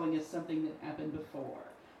they're showing us something that happened before.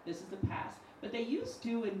 This is the past. But they used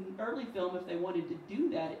to, in early film, if they wanted to do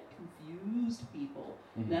that, it confused people.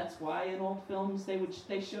 Mm-hmm. That's why in old films they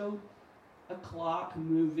showed a clock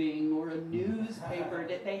moving or a newspaper.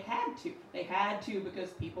 They had to because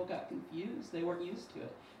people got confused. They weren't used to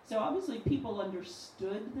it. So obviously people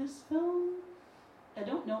understood this film. I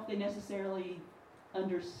don't know if they necessarily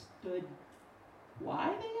understood why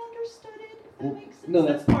they understood it, if that makes sense. No,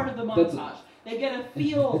 that's part of the montage. They get a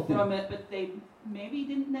feel from it, but they maybe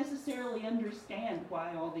didn't necessarily understand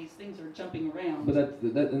why all these things are jumping around. But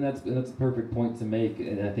that's a perfect point to make,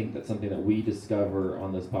 and I think that's something that we discover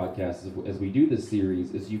on this podcast as we do this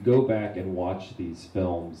series, is you go back and watch these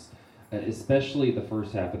films, especially the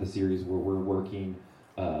first half of the series where we're working,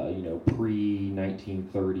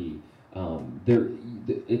 pre-1930.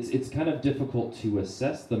 It's kind of difficult to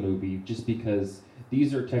assess the movie just because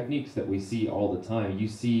these are techniques that we see all the time. You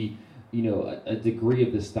see, a degree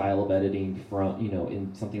of this style of editing from,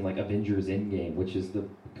 in something like Avengers Endgame, which is the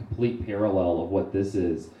complete parallel of what this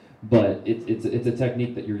is. But it's a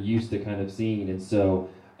technique that you're used to kind of seeing, and so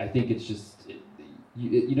I think it's just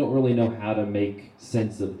you don't really know how to make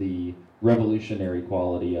sense of the revolutionary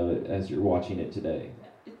quality of it as you're watching it today.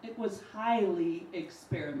 It was highly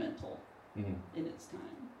experimental Mm-hmm. in its time.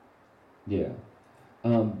 Yeah.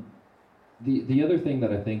 The other thing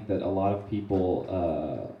that I think that a lot of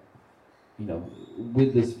people,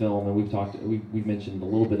 with this film, and we've mentioned a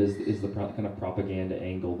little bit, is the kind of propaganda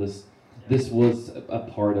angle. This was a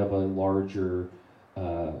part of a larger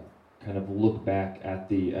kind of look back at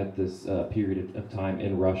this period of time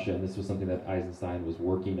in Russia, and this was something that Eisenstein was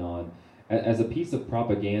working on. As a piece of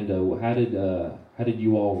propaganda, how did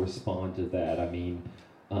you all respond to that? I mean,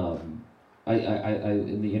 I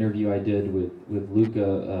in the interview I did with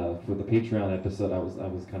Luca for the Patreon episode, I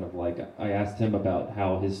was kind of like, I asked him about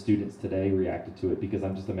how his students today reacted to it, because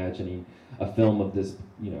I'm just imagining a film of this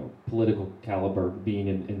political caliber being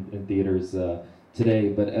in theaters today.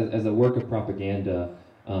 But as a work of propaganda,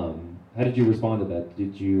 how did you respond to that?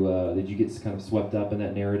 Did you get kind of swept up in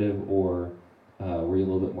that narrative, or were you a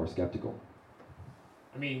little bit more skeptical?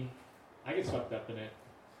 I mean, I get swept up in it.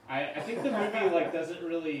 I think the movie doesn't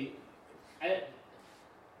really. I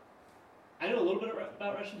know a little bit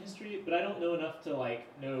about Russian history, but I don't know enough to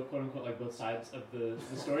know quote unquote both sides of the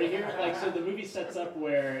story here. So the movie sets up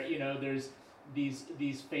where there's these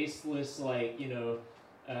faceless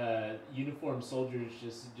uniformed soldiers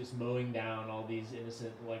just mowing down all these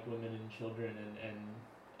innocent women and children and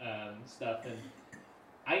stuff. And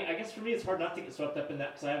I guess for me it's hard not to get swept up in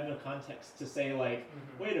that because I have no context to say wait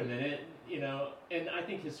a minute, and I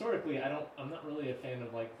think historically I'm not really a fan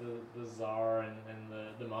of the Tsar and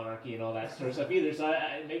the monarchy and all that sort of stuff either. So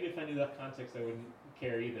maybe if I knew that context I wouldn't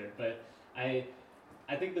care either. But I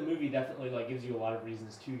think the movie definitely gives you a lot of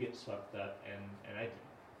reasons to get swept up, and I do.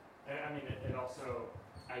 I mean, it also,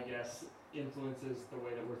 I guess, influences the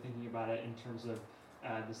way that we're thinking about it in terms of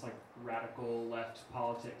this radical left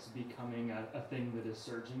politics becoming a thing that is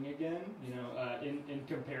surging again, in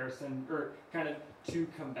comparison, or kind of to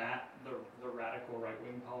combat the radical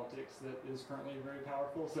right-wing politics that is currently very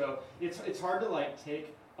powerful. So it's hard to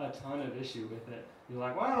take a ton of issue with it. You're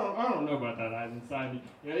like, well, I don't know about that Eisenstein.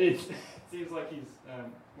 It seems like he's. Go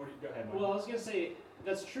ahead, Mike. Well, I was gonna say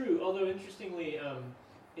that's true. Although interestingly,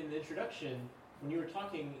 in the introduction, when you were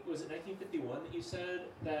talking, was it 1951 that you said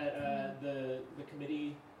that the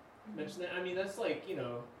committee mentioned that? I mean, that's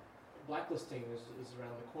blacklisting is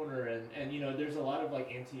around the corner, and there's a lot of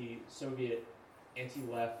anti-Soviet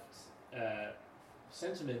anti-left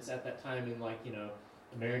sentiments at that time in like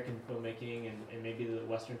American filmmaking and maybe the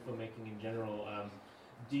Western filmmaking in general.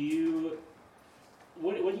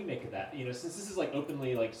 What do you make of that? Since this is like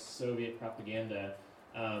openly like Soviet propaganda,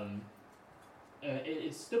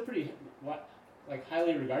 it's still pretty like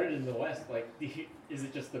highly regarded in the West. Like, is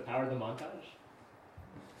it just the power of the montage?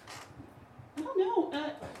 I don't know.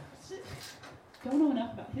 Don't know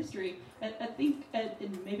enough about history. I think, and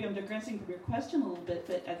maybe I'm digressing from your question a little bit,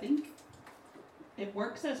 but I think it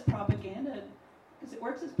works as propaganda because it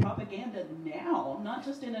works as propaganda now, not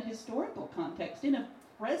just in a historical context, in a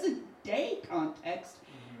present day context.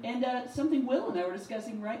 And something Will and I were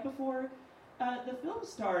discussing right before the film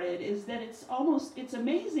started is that it's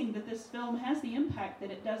amazing that this film has the impact that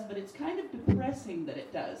it does, but it's kind of depressing that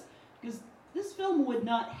it does. Because this film would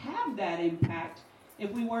not have that impact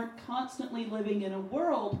if we weren't constantly living in a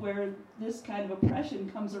world where this kind of oppression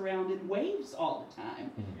comes around in waves all the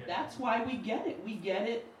time. That's why we get it. We get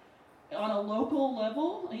it on a local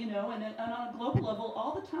level, and on a global level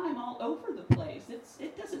all the time, all over the place.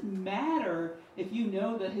 It doesn't matter if you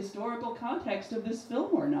know the historical context of this film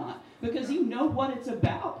or not, because you know what it's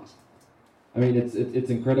about. I mean, it's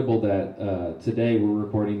incredible that today we're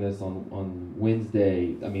recording this on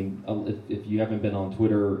Wednesday. I mean, if you haven't been on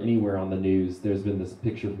Twitter or anywhere on the news, there's been this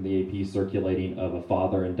picture from the AP circulating of a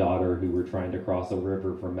father and daughter who were trying to cross a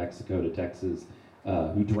river from Mexico to Texas,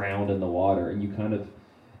 who drowned in the water. And you kind of,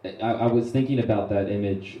 I was thinking about that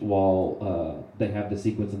image while they have the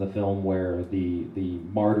sequence in the film where the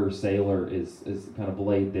martyr sailor is kind of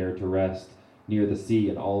laid there to rest near the sea,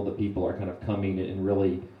 and all of the people are kind of coming and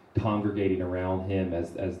really congregating around him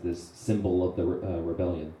as this symbol of the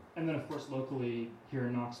rebellion. And then, of course, locally here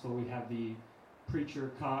in Knoxville, we have the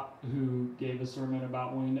preacher cop who gave a sermon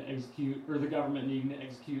about wanting to execute, or the government needing to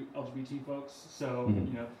execute LGBT folks. So,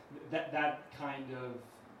 that kind of,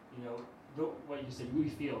 what you say, we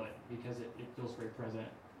feel it because it feels very present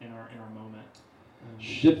in our moment.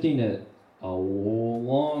 Shifting it a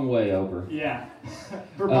long way over. Yeah.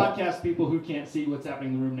 For podcast people who can't see what's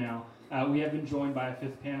happening in the room now, we have been joined by a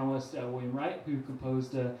fifth panelist, William Wright, who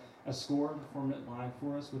composed a score, performed it live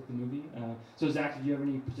for us with the movie. So, Zach, did you have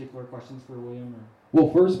any particular questions for William? Or? Well,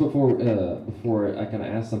 first, before I kind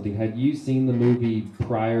of ask something, had you seen the movie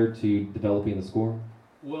prior to developing the score?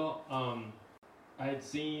 Well, I had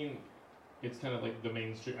seen, it's kind of like the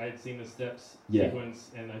mainstream, I had seen the Steps sequence,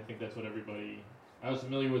 and I think that's what I was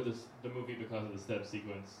familiar with the movie because of the Steps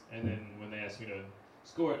sequence, and then when they asked me to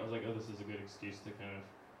score it, I was like, oh, this is a good excuse to kind of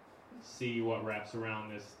see what wraps around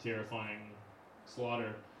this terrifying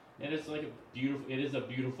slaughter. And it's like it is a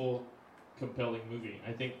beautiful, compelling movie.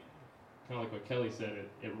 I think, kind of like what Kelly said,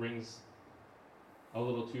 it rings a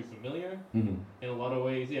little too familiar in a lot of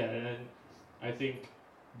ways. Yeah, and I think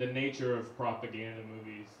the nature of propaganda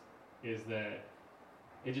movies is that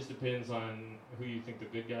it just depends on who you think the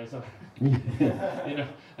good guys are.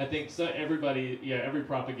 I think every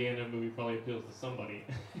propaganda movie probably appeals to somebody.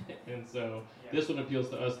 And so this one appeals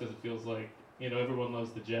to us because it feels like, everyone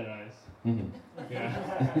loves the Jedis.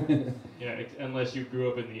 Unless you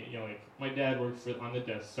grew up in the, like, my dad worked on the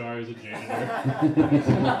Death Star as a janitor.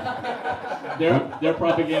 Their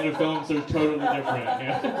propaganda films are totally different.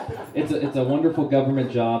 Yeah. It's a wonderful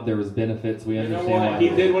government job. There was benefits. We understand. He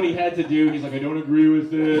did what he had to do. He's like, I don't agree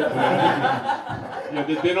with it.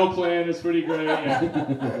 The dental plan is pretty great.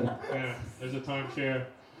 Yeah, there's a timeshare.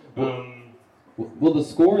 Well, the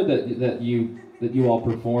score that you all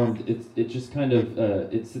performed, it just kind of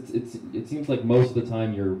it seems like most of the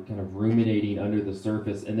time you're kind of ruminating under the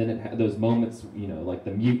surface, and then it had those moments, like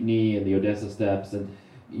the mutiny and the Odessa Steps, and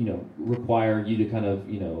require you to kind of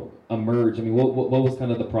emerge. I mean, what was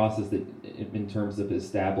kind of the process that in terms of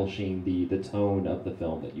establishing the tone of the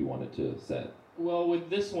film that you wanted to set? Well, with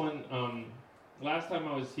this one, last time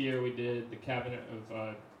I was here, we did the Cabinet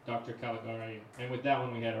of Dr. Caligari, and with that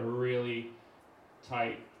one we had a really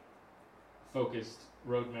tight, focused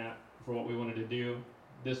roadmap for what we wanted to do.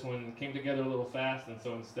 This one came together a little fast, and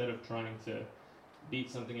so instead of trying to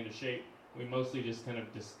beat something into shape, we mostly just kind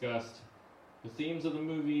of discussed the themes of the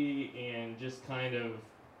movie and just kind of,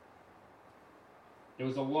 it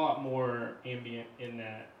was a lot more ambient in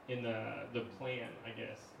the plan, I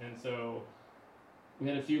guess. And so we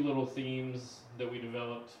had a few little themes that we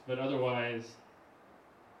developed, but otherwise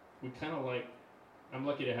we kind of I'm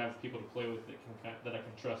lucky to have people to play with that I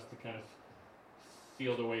can trust to kind of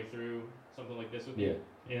feel their way through something like this with me.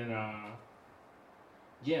 And I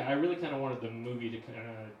really kind of wanted the movie to kind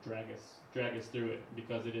of drag us through it,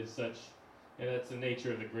 because it is such, and that's the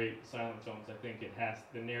nature of the great silent films. I think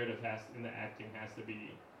the narrative and the acting has to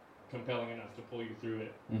be compelling enough to pull you through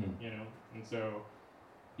it, Mm-hmm. you know. And so,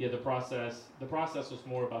 yeah, the process was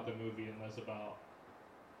more about the movie and less about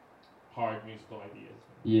hard musical ideas.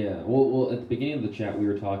 Yeah, well, at the beginning of the chat, we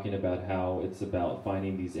were talking about how it's about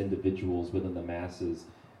finding these individuals within the masses,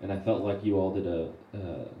 and I felt like you all did a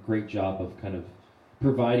great job of kind of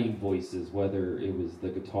providing voices, whether it was the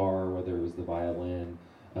guitar, whether it was the violin,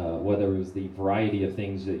 whether it was the variety of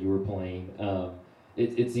things that you were playing.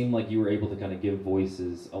 It seemed like you were able to kind of give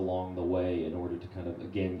voices along the way in order to kind of,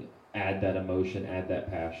 again, add that emotion, add that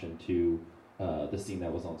passion to the scene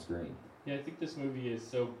that was on screen. Yeah, I think this movie is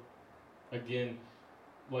so, again,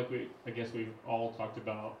 like I guess we've all talked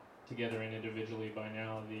about together and individually by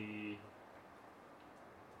now,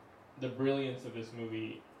 the brilliance of this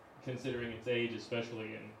movie, considering its age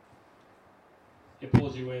especially, and it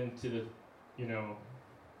pulls you into the, you know,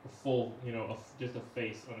 a full, you know, just a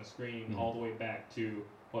face on a screen all the way back to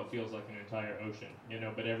what feels like an entire ocean, you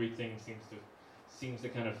know, but everything seems to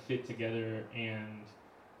kind of fit together. And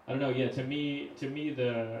I don't know, yeah, to me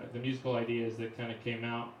the musical ideas that kind of came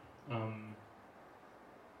out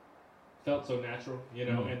felt so natural, you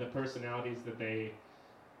know, and the personalities that they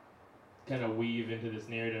kind of weave into this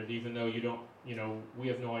narrative, even though you don't, you know, we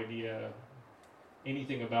have no idea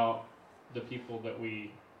anything about the people that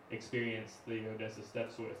we experience the Odessa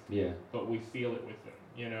Steps with, Yeah. but we feel it with them,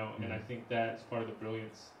 you know, and I think that's part of the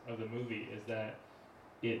brilliance of the movie, is that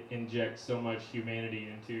it injects so much humanity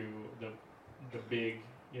into the big,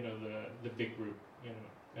 you know, the big group, you know,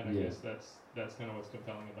 and I guess that's kind of what's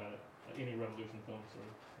compelling about it. Any Revolution films, or,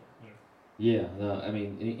 you know. Yeah, no, I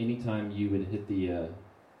mean, anytime you would hit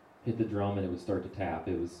the drum and it would start to tap,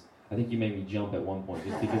 it was. I think you made me jump at one point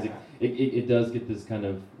just because it does get this kind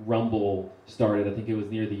of rumble started. I think it was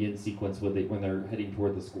near the end sequence when they're heading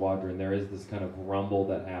toward the squadron. There is this kind of rumble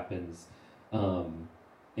that happens, and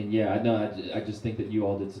yeah, I just think that you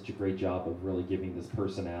all did such a great job of really giving this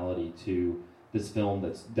personality to this film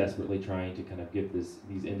that's desperately trying to kind of give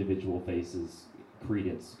these individual faces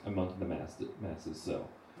credence among the masses. So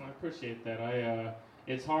I appreciate that.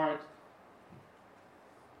 It's hard.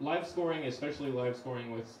 Live scoring, especially live scoring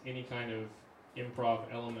with any kind of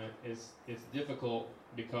improv element, it's difficult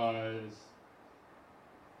because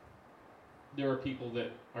there are people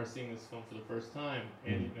that are seeing this film for the first time,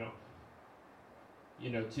 and you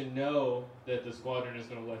know, to know that the squadron is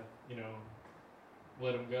going to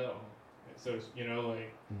let them go. So you know,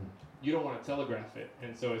 like you don't want to telegraph it,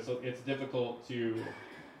 and so it's difficult to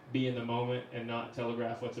be in the moment and not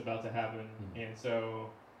telegraph what's about to happen, and so.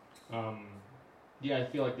 Yeah, I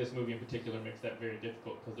feel like this movie in particular makes that very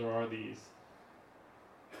difficult, because there are these,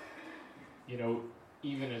 you know,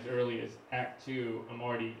 even as early as Act 2, I'm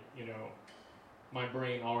already, you know, my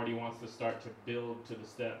brain already wants to start to build to the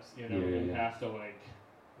steps, you know, you have to, like,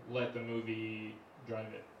 let the movie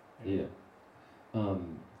drive it. You know?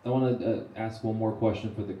 I want to ask one more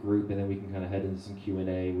question for the group, and then we can kind of head into some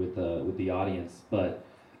Q&A with the audience, but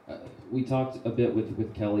we talked a bit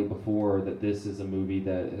with Kelly before that this is a movie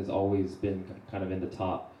that has always been kind of in the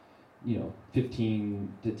top, you know,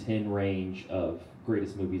 15 to 10 range of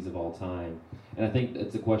greatest movies of all time. And I think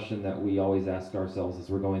it's a question that we always ask ourselves as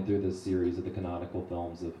we're going through this series of the canonical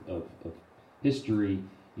films of history.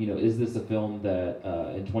 You know, is this a film that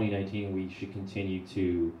in 2019 we should continue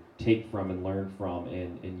to take from and learn from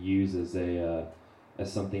and use as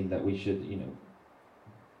something that we should, you know,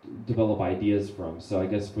 develop ideas from? So I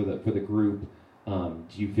guess for the group,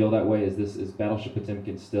 do you feel that way? Is Battleship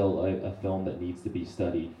Potemkin still a film that needs to be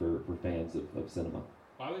studied for fans of cinema?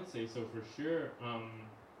 I would say so for sure.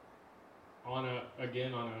 On a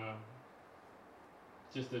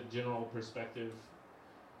just a general perspective,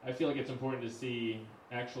 I feel like it's important to see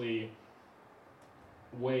actually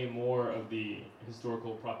way more of the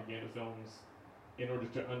historical propaganda films in order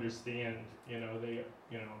to understand. You know,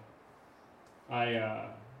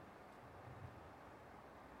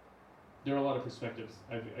 there are a lot of perspectives.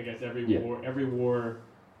 I guess every war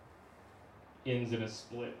ends in a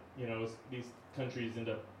split. You know, these countries end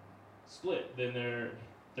up split. Then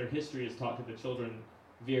their history is taught to the children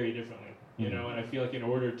very differently. You know, and I feel like in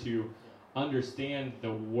order to understand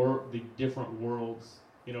the different worlds,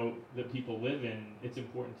 you know, that people live in, it's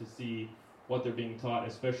important to see what they're being taught,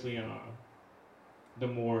 especially in the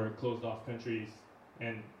more closed off countries,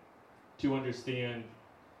 and to understand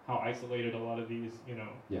how isolated a lot of these, you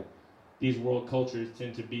know, these world cultures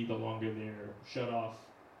tend to be the longer they're shut off.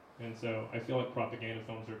 And so I feel like propaganda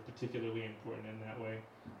films are particularly important in that way.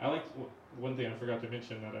 I like one thing I forgot to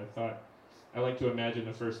mention that I thought I like to imagine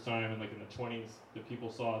the first time in the 20s that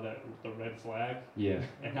people saw the red flag. Yeah.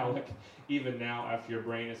 And how even now, after your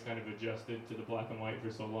brain is kind of adjusted to the black and white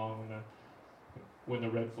for so long, and when the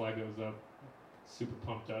red flag goes up, super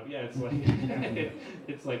pumped up. Yeah, it's like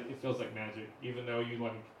it's like it feels like magic, even though you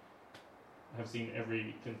like have seen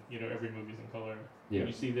every movies in color. Yeah. When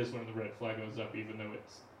you see this when the red flag goes up, even though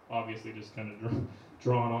it's obviously just kind of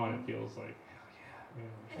drawn on, it feels like hell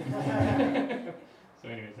yeah. So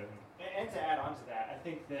anyways, I think. And to add on to that, I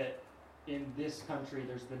think that in this country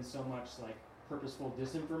there's been so much like purposeful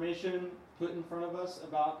disinformation put in front of us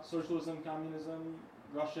about socialism, communism,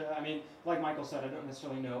 Russia. I mean, like Michael said, I don't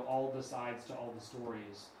necessarily know all the sides to all the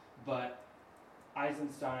stories, but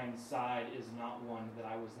Eisenstein's side is not one that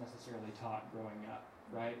I was necessarily taught growing up,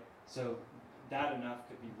 right? So that enough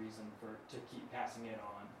could be reason to keep passing it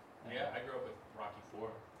on. Yeah, I grew up with Rocky IV.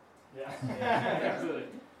 Yeah, absolutely.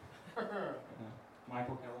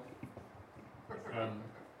 Michael Keller.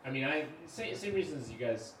 I mean, same reasons you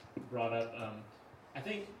guys brought up. I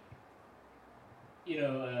think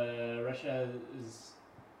Russia is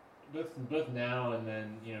both now and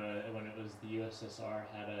then when it was the USSR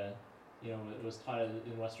had it was taught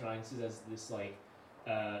in Western audiences as this like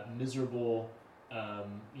miserable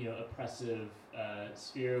oppressive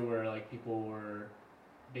sphere where like people were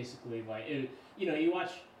basically like you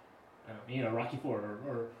watch Rocky IV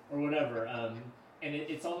or whatever. And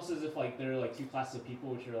it's almost as if like there are like two classes of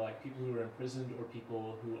people, which are like people who are imprisoned or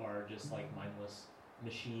people who are just like mindless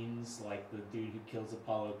machines, like the dude who kills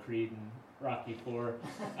Apollo Creed in Rocky IV.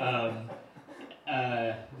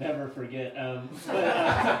 Never forget.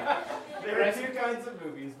 There are two kinds of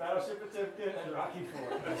movies: Battleship Potemkin and Rocky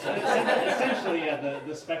IV. Essentially, yeah,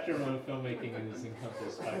 the spectrum of filmmaking is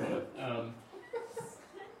encompassed by both.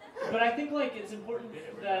 But I think like it's important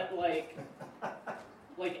that like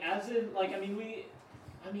as in like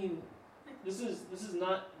this is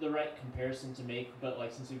not the right comparison to make, but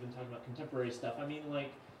like since we've been talking about contemporary stuff, I mean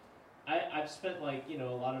like I've spent like a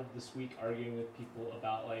lot of this week arguing with people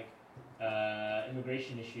about like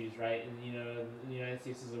immigration issues, right? And the United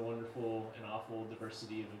States is a wonderful and awful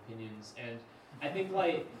diversity of opinions, and I think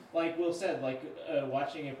like Will said, like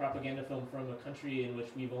watching a propaganda film from a country in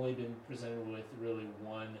which we've only been presented with really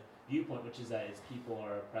one viewpoint, which is that its people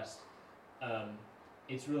are oppressed.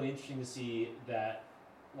 It's really interesting to see that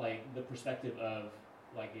like the perspective of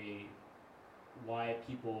like why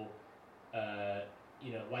people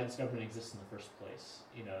why this government exists in the first place,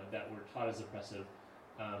 that we're taught as oppressive,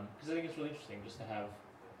 because I think it's really interesting just to have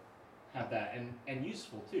that and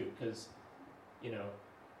useful too, because not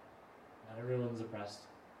everyone's oppressed.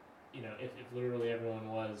 If literally everyone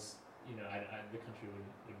was, the country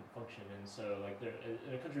wouldn't function. And so like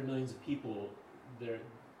in a country of millions of people, the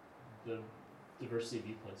diversity of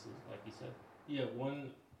viewpoints is like you said. Yeah,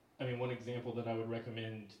 one example that I would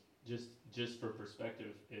recommend just for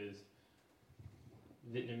perspective is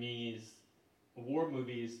Vietnamese war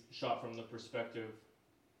movies shot from the perspective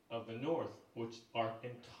of the North, which are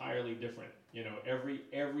entirely different.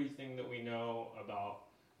 Everything that we know about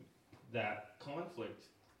that conflict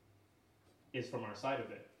is from our side of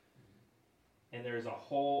it. And there is a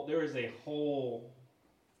whole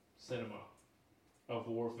cinema of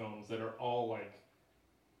war films that are all like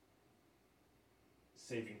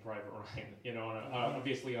Saving Private Ryan,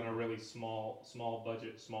 obviously on a really small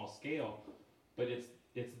budget, small scale, but it's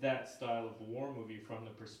that style of war movie from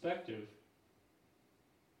the perspective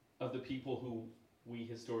of the people who we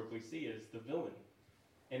historically see as the villain,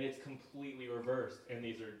 and it's completely reversed. And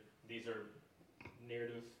these are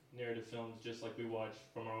narrative films just like we watch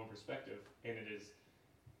from our own perspective, and it is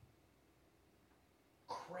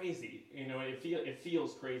crazy. It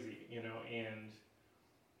feels crazy, and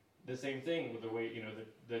the same thing with the way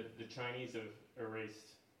the Chinese have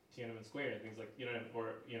erased Tiananmen Square and things like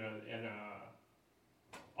and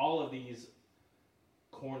all of these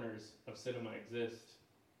corners of cinema exist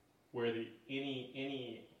where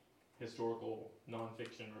any historical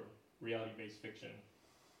nonfiction or reality-based fiction,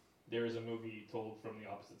 there is a movie told from the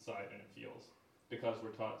opposite side, and it feels, because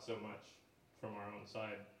we're taught so much from our own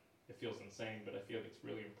side, it feels insane. But I feel like it's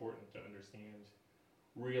really important to understand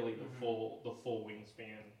really the full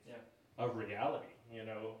wingspan of reality,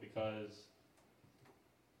 because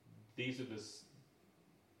these are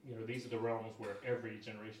these are the realms where every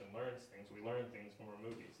generation learns things. We learn things from our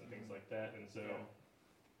movies and things like that, and so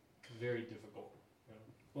very difficult.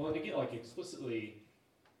 Well, and to get like explicitly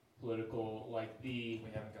political, like We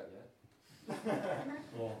haven't got yet.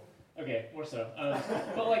 well, okay, more so.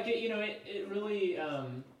 But like it really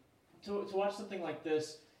to watch something like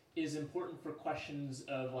this is important for questions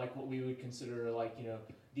of like what we would consider like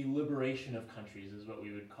the liberation of countries is what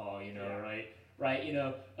we would call right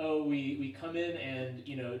we come in and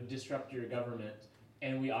disrupt your government,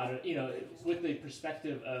 and we ought to with the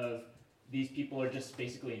perspective of these people are just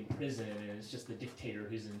basically in prison and it's just the dictator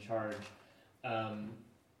who's in charge.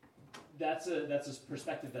 That's a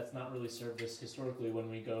perspective that's not really served us historically when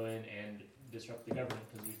we go in and disrupt the government,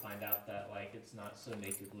 because we find out that like it's not so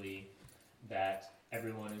nakedly that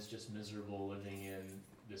everyone is just miserable living in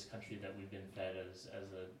this country that we've been fed as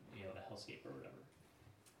a hellscape or whatever.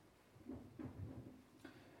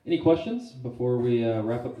 Any questions before we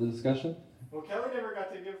wrap up the discussion? Well, Kelly never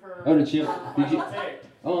got to give her. Oh, did you? Take.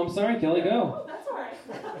 Oh, I'm sorry, Kelly. Go. Oh, that's all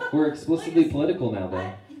right. We're explicitly political now,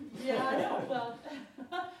 though. Yeah, I know. Well,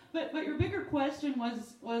 but your bigger question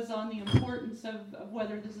was on the importance of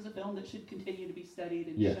whether this is a film that should continue to be studied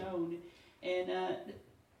and shown. And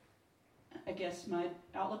I guess my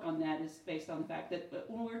outlook on that is based on the fact that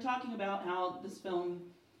when we were talking about how this film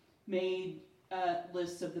made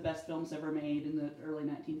lists of the best films ever made in the early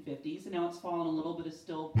 1950s, and now it's fallen a little, but is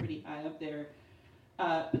still pretty high up there.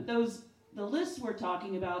 But the lists we're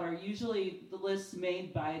talking about are usually the lists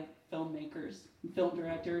made by filmmakers and film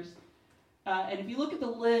directors. And if you look at the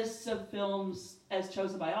lists of films as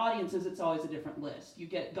chosen by audiences, it's always a different list. You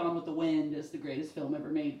get Gone with the Wind as the greatest film ever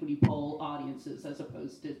made when you poll audiences as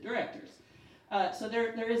opposed to directors. So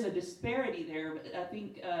there is a disparity there, but I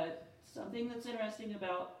think something that's interesting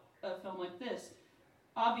about a film like this,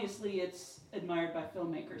 obviously it's admired by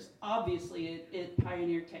filmmakers. Obviously it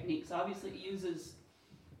pioneered techniques. Obviously it uses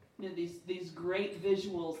these great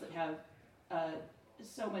visuals that have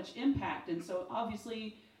so much impact. And so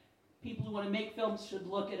obviously people who want to make films should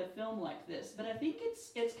look at a film like this. But I think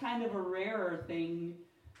it's kind of a rarer thing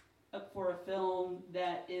for a film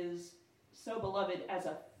that is so beloved as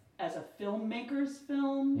a filmmaker's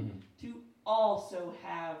film to also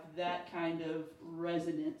have that kind of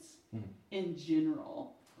resonance in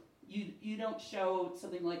general. You don't show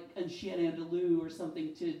something like Un Chien Andalou or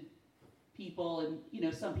something to people,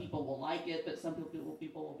 and some people will like it, but some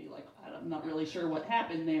people will be like, I'm not really sure what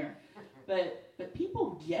happened there. But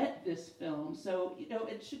people get this film, so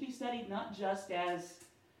it should be studied not just as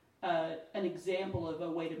an example of a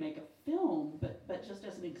way to make a film, but just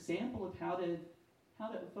as an example of how to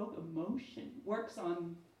evoke emotion. Works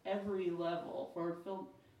on every level for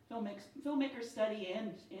filmmakers study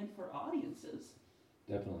and for audiences.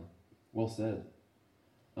 Definitely. Well said.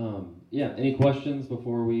 Any questions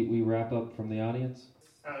before we wrap up from the audience?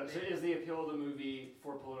 So is the appeal of the movie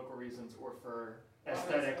for political reasons or for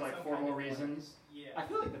aesthetic, formal reasons? Yeah. I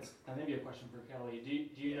feel like that's maybe a question for Kelly.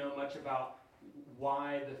 Do you know much about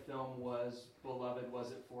why the film was beloved?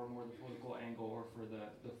 Was it for more the political angle or for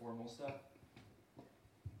the formal stuff?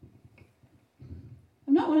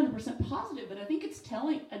 I'm not 100% positive, but I think it's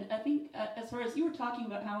telling. I think as far as you were talking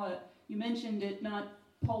about how you mentioned it not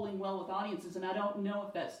polling well with audiences, and I don't know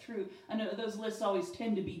if that's true. I know those lists always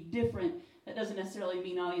tend to be different. That doesn't necessarily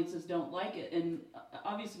mean audiences don't like it. And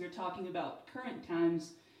obviously we're talking about current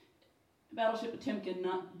times. Battleship Potemkin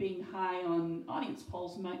not being high on audience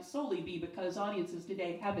polls might solely be because audiences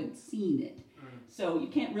today haven't seen it. So you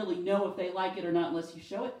can't really know if they like it or not unless you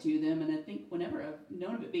show it to them. And I think whenever I've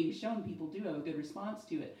known of it being shown, people do have a good response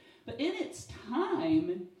to it. But in its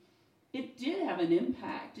time, it did have an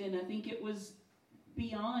impact, and I think it was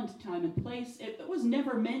beyond time and place. It was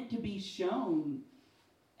never meant to be shown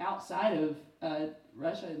outside of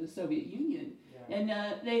Russia and the Soviet Union. Yeah. And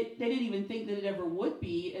they didn't even think that it ever would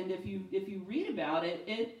be. And if you read about it,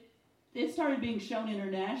 it started being shown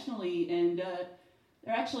internationally, and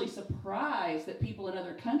they're actually surprised that people in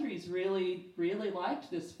other countries really, really liked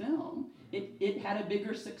this film. It had a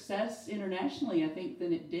bigger success internationally, I think,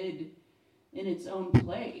 than it did in its own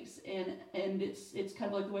place. And it's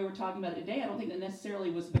kind of like the way we're talking about it today. I don't think that necessarily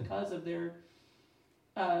was because of their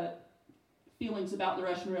feelings about the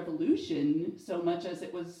Russian Revolution so much as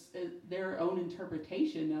it was their own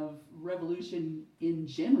interpretation of revolution in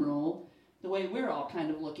general, the way we're all kind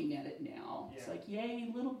of looking at it now. Yeah. It's like,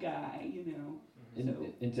 yay, little guy,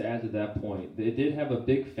 And to add to that point, it did have a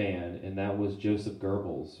big fan, and that was Joseph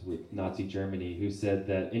Goebbels with Nazi Germany, who said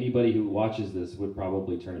that anybody who watches this would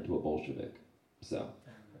probably turn into a Bolshevik. So,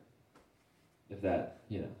 if that,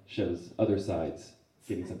 shows other sides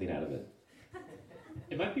getting something out of it.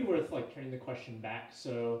 It might be worth turning the question back.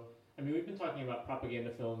 So, we've been talking about propaganda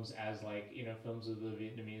films as films of the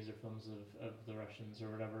Vietnamese or films of the Russians or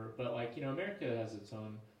whatever. But America has its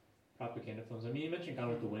own propaganda films. You mentioned Gone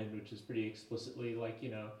with the Wind, which is pretty explicitly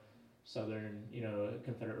Southern,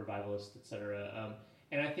 Confederate revivalist, etc.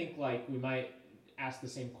 And I think we might ask the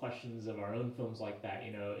same questions of our own films like that.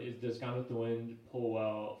 Does Gone with the Wind pull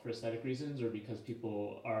well for aesthetic reasons or because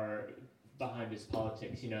people are behind its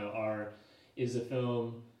politics? Is a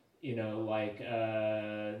film like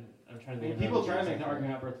I'm trying to think. People try to make the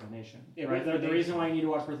argument about Birth of a Nation. Yeah, right? Birth of a The reason why you need to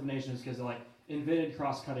watch Birth of a Nation is because it invented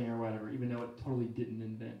cross-cutting or whatever, even though it totally didn't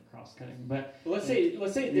invent cross-cutting. But let's say for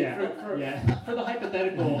the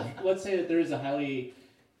hypothetical, let's say that there is a highly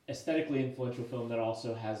aesthetically influential film that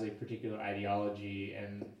also has a particular ideology,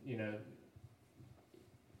 and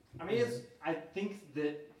I think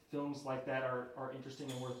that films like that are interesting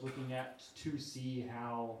and worth looking at to see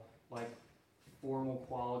how formal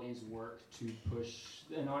qualities work to push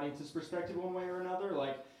an audience's perspective one way or another.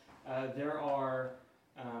 There are,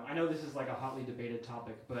 I know this is a hotly debated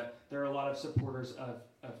topic, but there are a lot of supporters of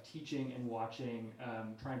teaching and watching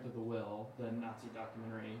Triumph of the Will, the Nazi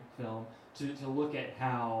documentary film, to look at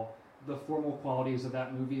how the formal qualities of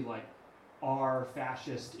that movie are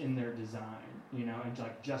fascist in their design, and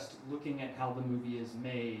just looking at how the movie is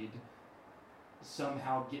made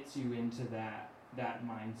somehow gets you into that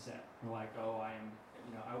mindset.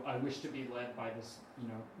 I wish to be led by this,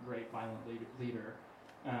 great violent leader.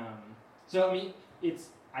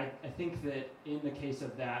 I think that in the case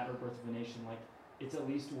of that or Birth of a Nation, it's at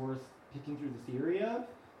least worth picking through the theory of.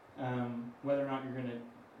 Whether or not you're going to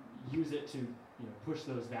use it to, push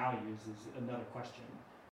those values is another question.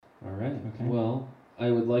 All right. Okay. Well,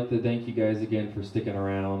 I would like to thank you guys again for sticking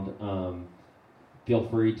around. Feel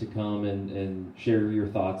free to come and share your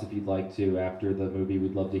thoughts if you'd like to after the movie.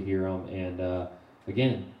 We'd love to hear them. And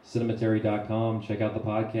again, cinematary.com. Check out the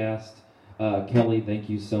podcast. Kelly, thank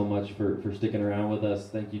you so much for sticking around with us.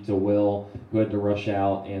 Thank you to Will, who had to rush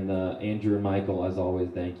out. And Andrew and Michael, as always,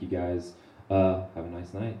 thank you guys. Have a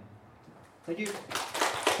nice night. Thank you.